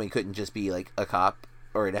a woman couldn't just be, like, a cop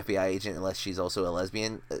or an FBI agent unless she's also a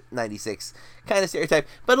lesbian. 96 kind of stereotype,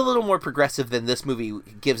 but a little more progressive than this movie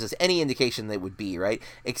gives us any indication they would be, right?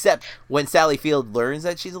 Except when Sally Field learns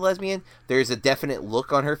that she's a lesbian, there's a definite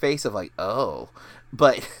look on her face of, like, oh,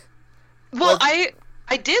 but... Well, I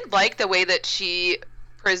did like the way that she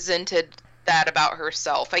presented that about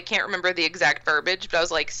herself. I can't remember the exact verbiage, but I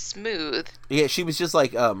was like, smooth. Yeah, she was just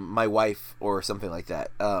like, my wife or something like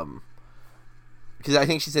that. Because I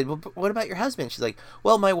think she said, well, what about your husband? She's like,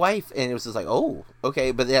 well, my wife. And it was just like, oh,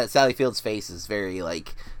 okay. But yeah, Sally Field's face is very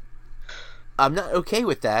like, I'm not okay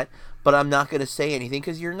with that, but I'm not going to say anything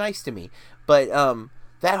because you're nice to me. But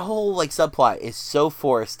that whole, like, subplot is so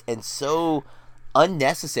forced and so...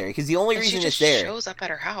 unnecessary, because the only reason it's there, shows up at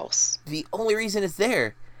her house. The only reason it's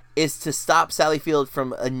there is to stop Sally Field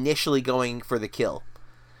from initially going for the kill,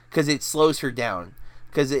 because it slows her down.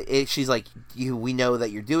 Because she's like, we know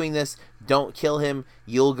that you're doing this. Don't kill him.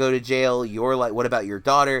 You'll go to jail. You're like, what about your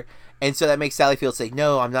daughter? And so that makes Sally Field say,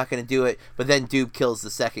 no, I'm not going to do it. But then Doob kills the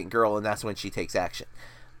second girl, and that's when she takes action.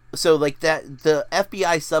 So, like, that, the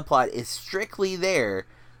FBI subplot is strictly there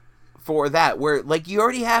for that, where, like, you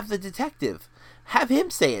already have the detective. Have him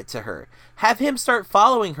say it to her. Have him start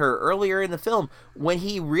following her earlier in the film when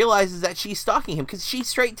he realizes that she's stalking him, because she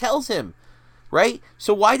straight tells him, right?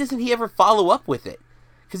 So why doesn't he ever follow up with it?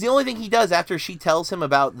 Because the only thing he does after she tells him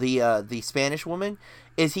about the Spanish woman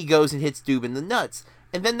is he goes and hits Doob in the nuts,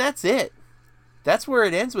 and then that's it. That's where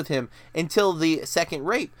it ends with him until the second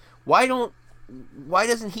rape. Why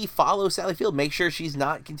doesn't he follow Sally Field? Make sure she's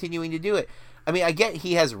not continuing to do it. I mean, I get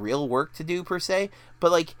he has real work to do per se,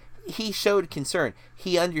 but, like, he showed concern.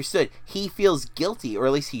 He understood. He feels guilty, or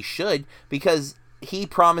at least he should, because he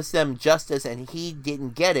promised them justice and he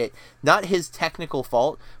didn't get it. Not his technical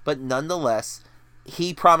fault, but nonetheless,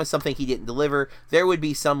 he promised something he didn't deliver, there would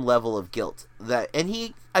be some level of guilt.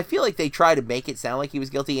 I feel like they try to make it sound like he was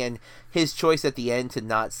guilty, and his choice at the end to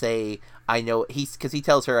not say, I know, because he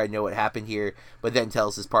tells her, I know what happened here, but then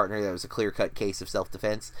tells his partner that it was a clear-cut case of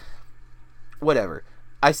self-defense. Whatever.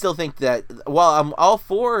 I still think that, while I'm all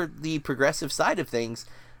for the progressive side of things,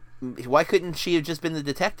 why couldn't she have just been the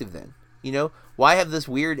detective then? You know, why have this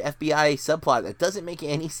weird FBI subplot that doesn't make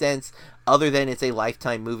any sense other than it's a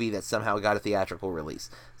Lifetime movie that somehow got a theatrical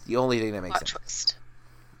release? It's the only thing that makes sense.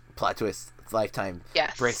 Plot twist. Lifetime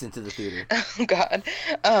breaks into the theater. Oh, God.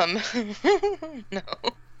 No.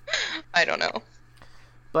 I don't know.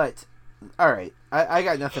 But, alright. I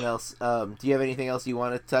got nothing else. Do you have anything else you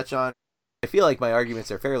want to touch on? I feel like my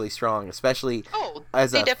arguments are fairly strong, especially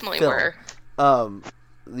as they definitely were.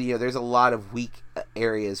 There's a lot of weak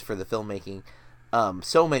areas for the filmmaking.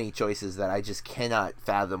 So many choices that I just cannot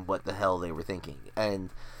fathom what the hell they were thinking. And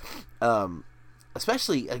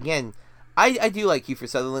especially, again, I do like Kiefer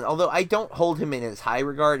Sutherland, although I don't hold him in as high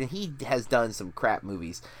regard, and he has done some crap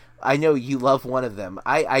movies. I know you love one of them.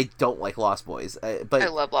 I don't like Lost Boys. But I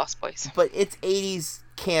love Lost Boys. But it's 80s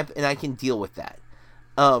camp, and I can deal with that.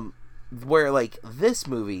 Where, like, this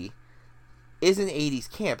movie isn't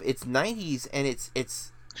 80s camp. It's 90s, and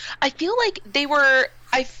it's... I feel like they were...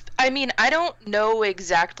 I mean, I don't know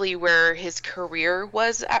exactly where his career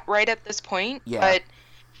was right at this point, but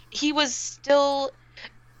he was still...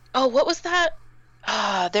 Oh, what was that?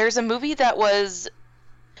 There's a movie that was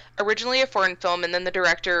originally a foreign film, and then the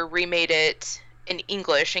director remade it in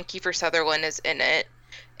English, and Kiefer Sutherland is in it.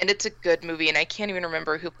 And it's a good movie, and I can't even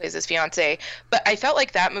remember who plays his fiance. But I felt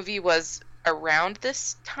like that movie was around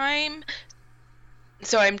this time,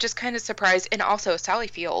 so I'm just kind of surprised. And also Sally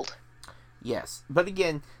Field. Yes, but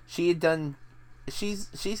again, she had done. She's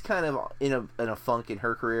kind of in a funk in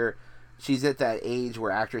her career. She's at that age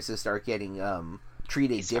where actresses start getting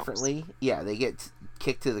treated differently. Yeah, they get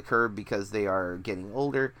kicked to the curb because they are getting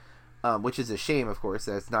older. Which is a shame, of course.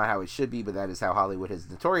 That's not how it should be, but that is how Hollywood has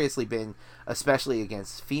notoriously been, especially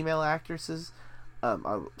against female actresses.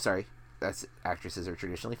 Sorry, that's actresses are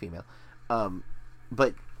traditionally female.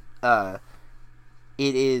 But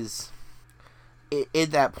it is at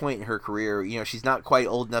that point in her career, you know, she's not quite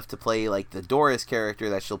old enough to play like the Doris character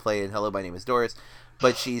that she'll play in Hello, My Name is Doris,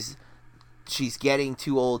 but she's getting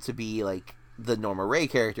too old to be like the Norma Ray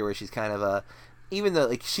character, where she's kind of even though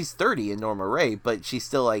like she's 30 in Norma Ray, but she's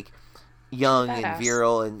still like young and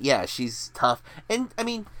virile, and she's tough, and I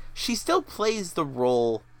mean she still plays the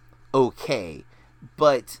role okay,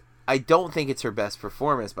 but I don't think it's her best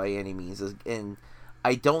performance by any means, and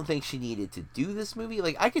I don't think she needed to do this movie.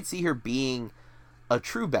 Like, I could see her being a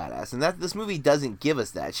true badass, and that this movie doesn't give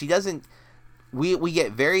us that. She doesn't. We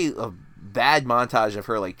get very bad montage of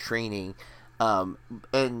her like training,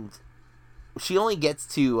 and she only gets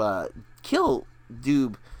to kill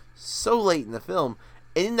Doob so late in the film.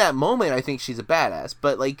 In that moment, I think she's a badass.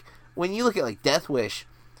 But like when you look at like Death Wish,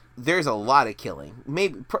 there's a lot of killing,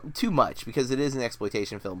 maybe too much because it is an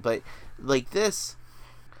exploitation film. But like this,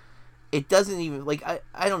 it doesn't even like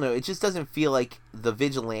I don't know. It just doesn't feel like the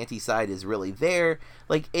vigilante side is really there.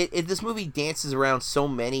 Like this movie dances around so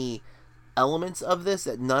many elements of this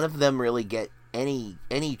that none of them really get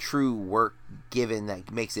any true work given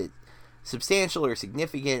that makes it substantial or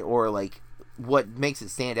significant or like what makes it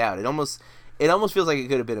stand out. It almost feels like it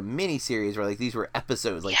could have been a mini series where like these were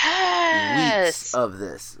episodes, like weeks of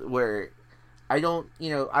this, where I don't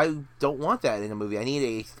want that in a movie. I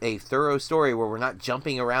need a thorough story where we're not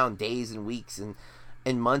jumping around days and weeks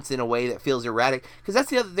and months in a way that feels erratic. Because that's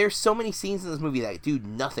the other. There's so many scenes in this movie that do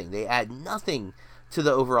nothing. They add nothing to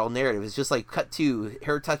the overall narrative. It's just like cut to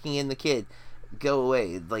her tucking in the kid, go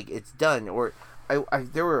away, like it's done. Or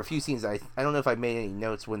there were a few scenes I don't know if I made any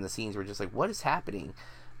notes when the scenes were just like, what is happening?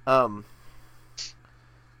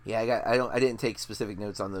 Yeah, I didn't take specific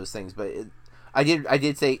notes on those things, but I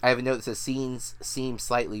did say I have a note that says scenes seem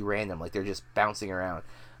slightly random, like they're just bouncing around.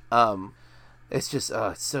 It's just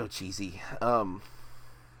it's so cheesy.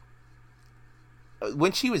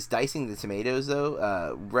 When she was dicing the tomatoes,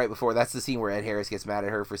 though, right before, that's the scene where Ed Harris gets mad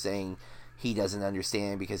at her for saying he doesn't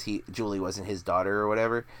understand because Julie wasn't his daughter or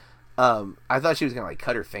whatever. I thought she was gonna like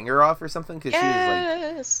cut her finger off or something because she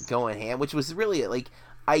was like going ham, which was really like,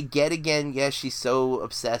 I get again, yes, she's so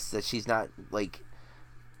obsessed that she's not like,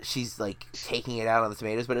 she's like taking it out on the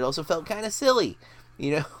tomatoes, but it also felt kind of silly,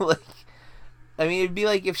 you know. Like, I mean, it'd be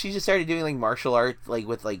like if she just started doing like martial arts, like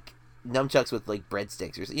with like nunchucks with like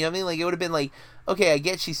breadsticks or, you know what I mean? Like, it would have been like, okay, I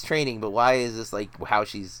get she's training, but why is this like how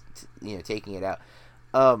she's taking it out?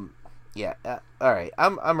 Yeah, all right,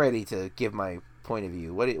 I'm ready to give my point of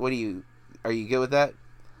view. What do you, are you good with that?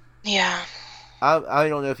 Yeah. I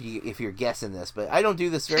don't know if you're guessing this, but I don't do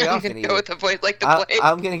this very I'm often. gonna go with Avoid Like the Plague.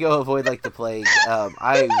 I'm gonna go Avoid Like the Plague.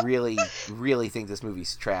 I really think this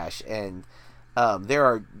movie's trash, and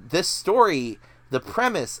this story, the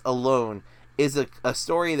premise alone is a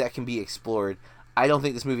story that can be explored. I don't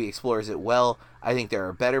think this movie explores it well. I think there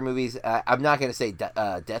are better movies. I'm not gonna say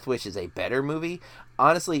Death Wish is a better movie.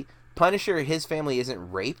 Honestly, Punisher, his family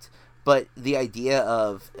isn't raped. But the idea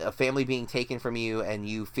of a family being taken from you and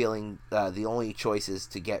you feeling the only choice is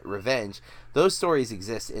to get revenge, those stories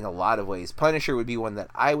exist in a lot of ways. Punisher would be one that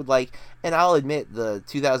I would like, and I'll admit the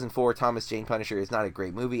 2004 Thomas Jane Punisher is not a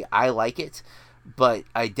great movie. I like it, but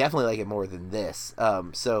I definitely like it more than this.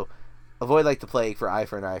 So Avoid Like the Plague for Eye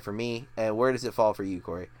for an Eye for me. And where does it fall for you,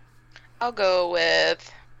 Corey? I'll go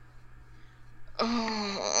with...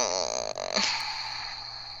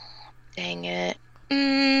 dang it.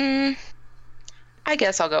 I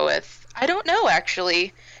guess I'll go with... I don't know,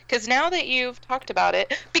 actually. Because now that you've talked about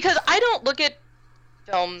it... Because I don't look at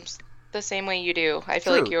films the same way you do. I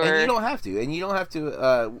feel True. like you're... And you don't have to. And you don't have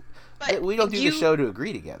to... we don't do the show to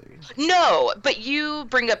agree together. No, but you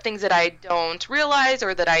bring up things that I don't realize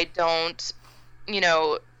or that I don't,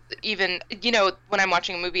 even, when I'm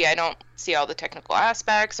watching a movie, I don't see all the technical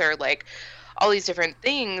aspects or, like, all these different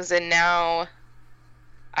things. And now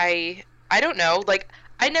I don't know. Like,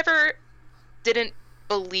 I never didn't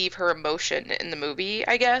believe her emotion in the movie,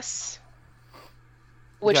 I guess,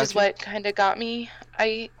 which is what kind of got me.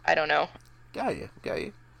 I don't know. Got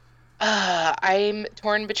you. I'm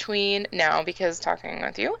torn between now, because talking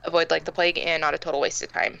with you, Avoid Like the Plague and Not a Total Waste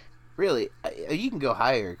of Time. Really? You can go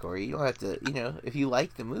higher, Corey. You don't have to, if you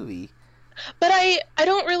like the movie. But I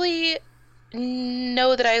don't really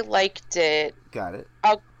know that I liked it. Got it.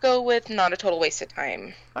 I'll go with Not a Total Waste of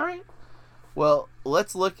Time. All right. Well,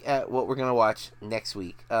 let's look at what we're going to watch next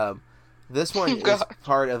week. This one is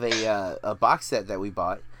part of a box set that we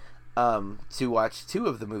bought to watch 2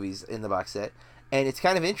 of the movies in the box set. And it's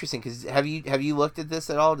kind of interesting because have you looked at this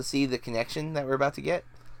at all to see the connection that we're about to get?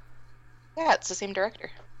 Yeah, it's the same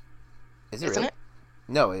director. Is it really? It?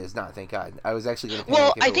 No, it is not. Thank God. I was actually going to.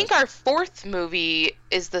 Well, I think our 4th movie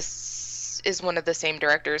is one of the same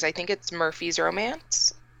directors. I think it's Murphy's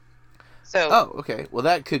Romance. So. Oh, okay. Well,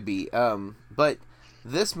 that could be. But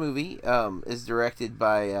this movie is directed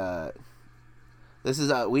by. This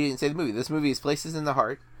is we didn't say the movie. This movie is Places in the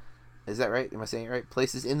Heart. Is that right? Am I saying it right?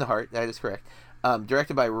 Places in the Heart. That is correct.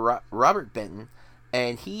 Directed by Robert Benton,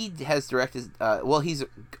 and he has directed. He's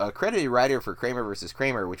a credited writer for Kramer versus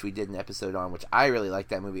Kramer, which we did an episode on, which I really liked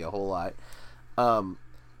that movie a whole lot. I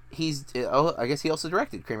guess he also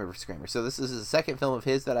directed Kramer versus Kramer. So this is the second film of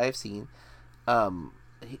his that I have seen.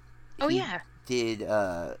 He did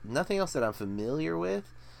nothing else that I'm familiar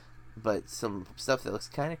with, but some stuff that looks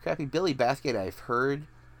kind of crappy. Billy Basket I've heard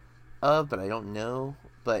of, but I don't know.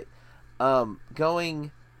 But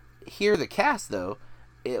going here, the cast though,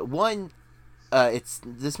 it's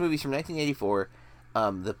this movie's from 1984.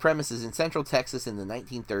 The premise is in Central Texas in the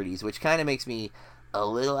 1930s, which kind of makes me a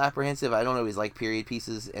little apprehensive. I don't always like period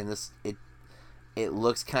pieces, and it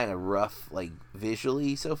looks kind of rough, like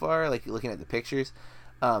visually so far, like looking at the pictures.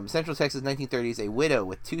 Central Texas, 1930s. A widow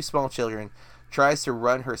with 2 small children tries to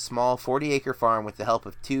run her small 40-acre farm with the help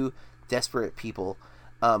of 2 desperate people,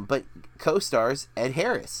 but co-stars Ed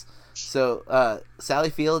Harris. So Sally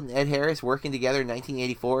Field and Ed Harris working together in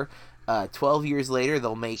 1984. 12 years later,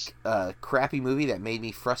 they'll make a crappy movie that made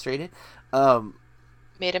me frustrated.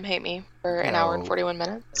 Made him hate me for an hour and 41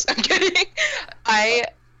 minutes. I'm kidding. I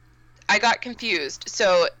got confused.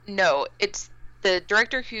 So, no, it's the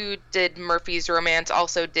director who did Murphy's Romance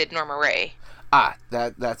also did Norma Rae.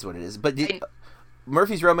 That's what it is. But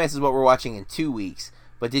Murphy's Romance is what we're watching in 2 weeks.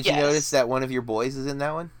 But did you notice that one of your boys is in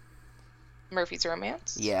that one? Murphy's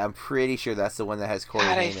Romance? Yeah, I'm pretty sure that's the one that has Corey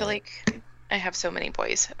Haim. God, I feel like I have so many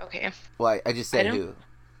boys. Okay. Well, I just said who.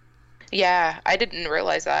 Yeah, I didn't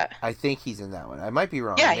realize that. I think he's in that one. I might be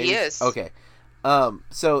wrong. Yeah, he is. Okay.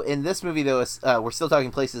 So in this movie, though, we're still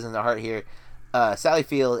talking Places in the Heart here. Sally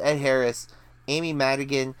Field, Ed Harris, Amy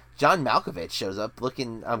Madigan, John Malkovich shows up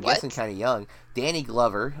looking, I'm guessing, kind of young. Danny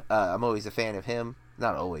Glover. I'm always a fan of him.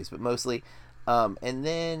 Not always, but mostly. And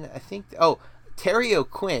then I think... Terry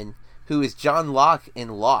O'Quinn, who is John Locke in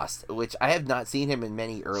Lost, which I have not seen him in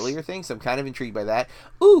many earlier things, so I'm kind of intrigued by that.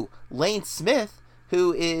 Ooh, Lane Smith,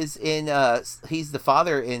 who is in... he's the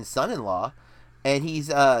father in Son-in-Law, and he's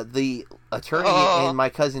the attorney in My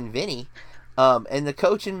Cousin Vinny. And the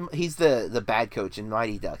coach, he's the bad coach in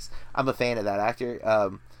Mighty Ducks. I'm a fan of that actor.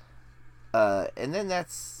 And then that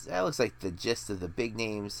looks like the gist of the big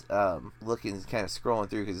names. Looking, kind of scrolling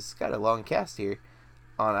through because it's got a long cast here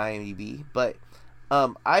on IMDb. But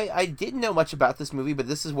I didn't know much about this movie, but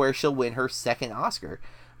this is where she'll win her second Oscar.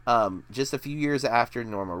 Just a few years after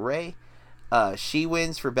Norma Rae. She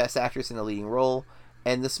wins for Best Actress in a Leading Role,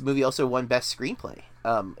 and this movie also won Best Screenplay.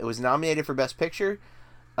 It was nominated for Best Picture,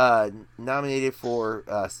 nominated for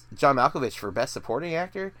John Malkovich for Best Supporting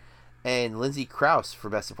Actor, and Lindsay Krause for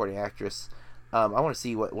Best Supporting Actress. I want to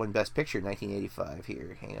see what won Best Picture in 1985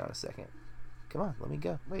 here. Hang on a second. Come on, let me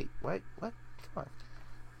go. Wait, what? Come on.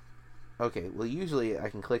 Okay, well, usually I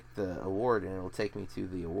can click the award and it'll take me to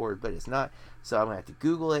the award, but it's not, so I'm going to have to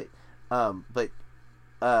Google it. But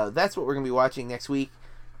that's what we're going to be watching next week.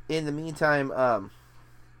 In the meantime,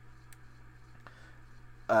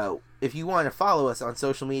 if you want to follow us on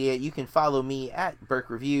social media, you can follow me at Burke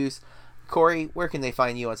Reviews. Corey, where can they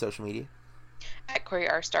find you on social media? At Corey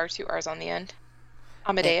R Star, 2 R's on the end.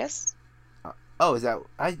 Amadeus. Oh, is that...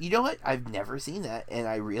 you know what? I've never seen that, and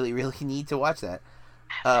I really, really need to watch that.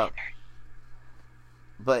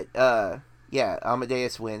 But, yeah,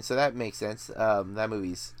 Amadeus wins, so that makes sense. That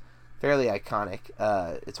movie's fairly iconic.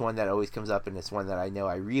 It's one that always comes up, and it's one that I know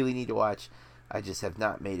I really need to watch. I just have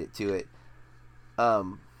not made it to it.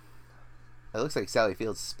 It looks like Sally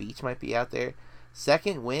Field's speech might be out there.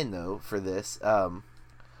 Second win, though, for this. Oh,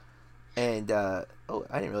 I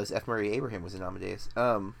didn't realize F. Murray Abraham was in Amadeus.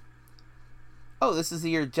 Oh, this is the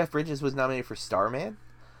year Jeff Bridges was nominated for Starman.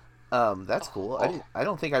 That's cool. I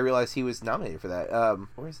don't think I realized he was nominated for that.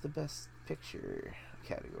 Where's the Best Picture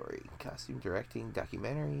category? Costume directing,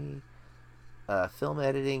 documentary, film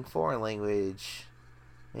editing, foreign language,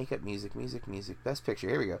 makeup, music. Best Picture.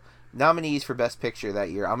 Here we go. Nominees for Best Picture that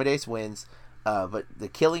year. Amadeus wins, but The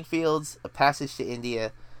Killing Fields, A Passage to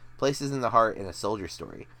India, Places in the Heart, and A Soldier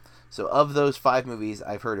Story. So of those 5 movies,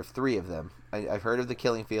 I've heard of 3 of them. I've heard of The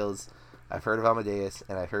Killing Fields, I've heard of Amadeus,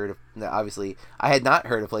 and I've heard of... Obviously, I had not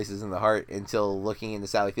heard of Places in the Heart until looking into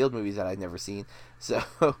Sally Field movies that I'd never seen. So,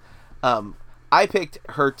 I picked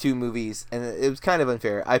her 2 movies, and it was kind of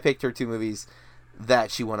unfair. I picked her 2 movies that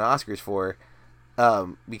she won Oscars for,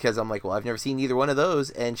 because I'm like, well, I've never seen either one of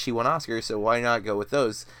those, and she won Oscars, so why not go with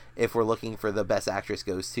those if we're looking for the Best Actress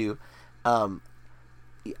goes to?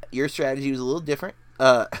 Your strategy was a little different,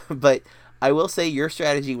 but I will say your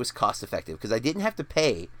strategy was cost effective, because I didn't have to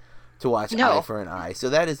pay to watch Eye for an Eye, so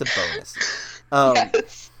that is a bonus.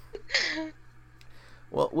 Yes.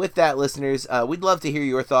 Well, with that, listeners, we'd love to hear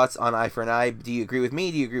your thoughts on Eye for an Eye. Do you agree with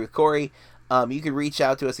me? Do you agree with Corey? You can reach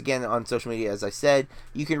out to us again on social media, as I said.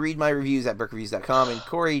 You can read my reviews at burkereviews.com, and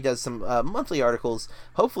Corey does some monthly articles.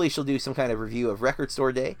 Hopefully she'll do some kind of review of Record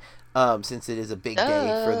Store Day, since it is a big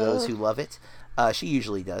day for those who love it. She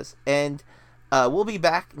usually does. And we'll be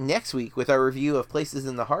back next week with our review of Places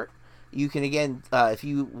in the Heart. You can, again, if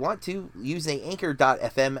you want to, use the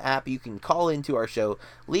Anchor.fm app. You can call into our show,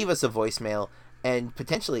 leave us a voicemail, and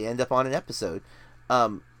potentially end up on an episode.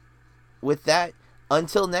 With that,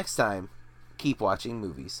 until next time, keep watching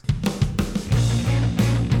movies.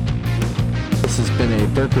 This has been a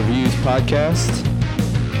Burke Reviews podcast.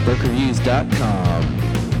 BurkeReviews.com.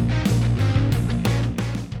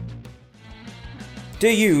 Do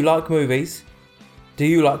you like movies? Do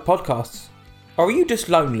you like podcasts? Or are you just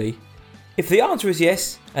lonely? If the answer is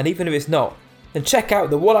yes, and even if it's not, then check out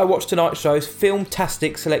the What I Watched Tonight show's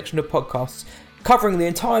film-tastic selection of podcasts. Covering the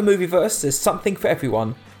entire movieverse, there's something for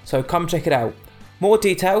everyone, so come check it out. More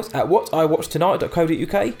details at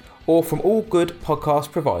whatiwatchtonight.co.uk or from all good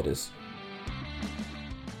podcast providers.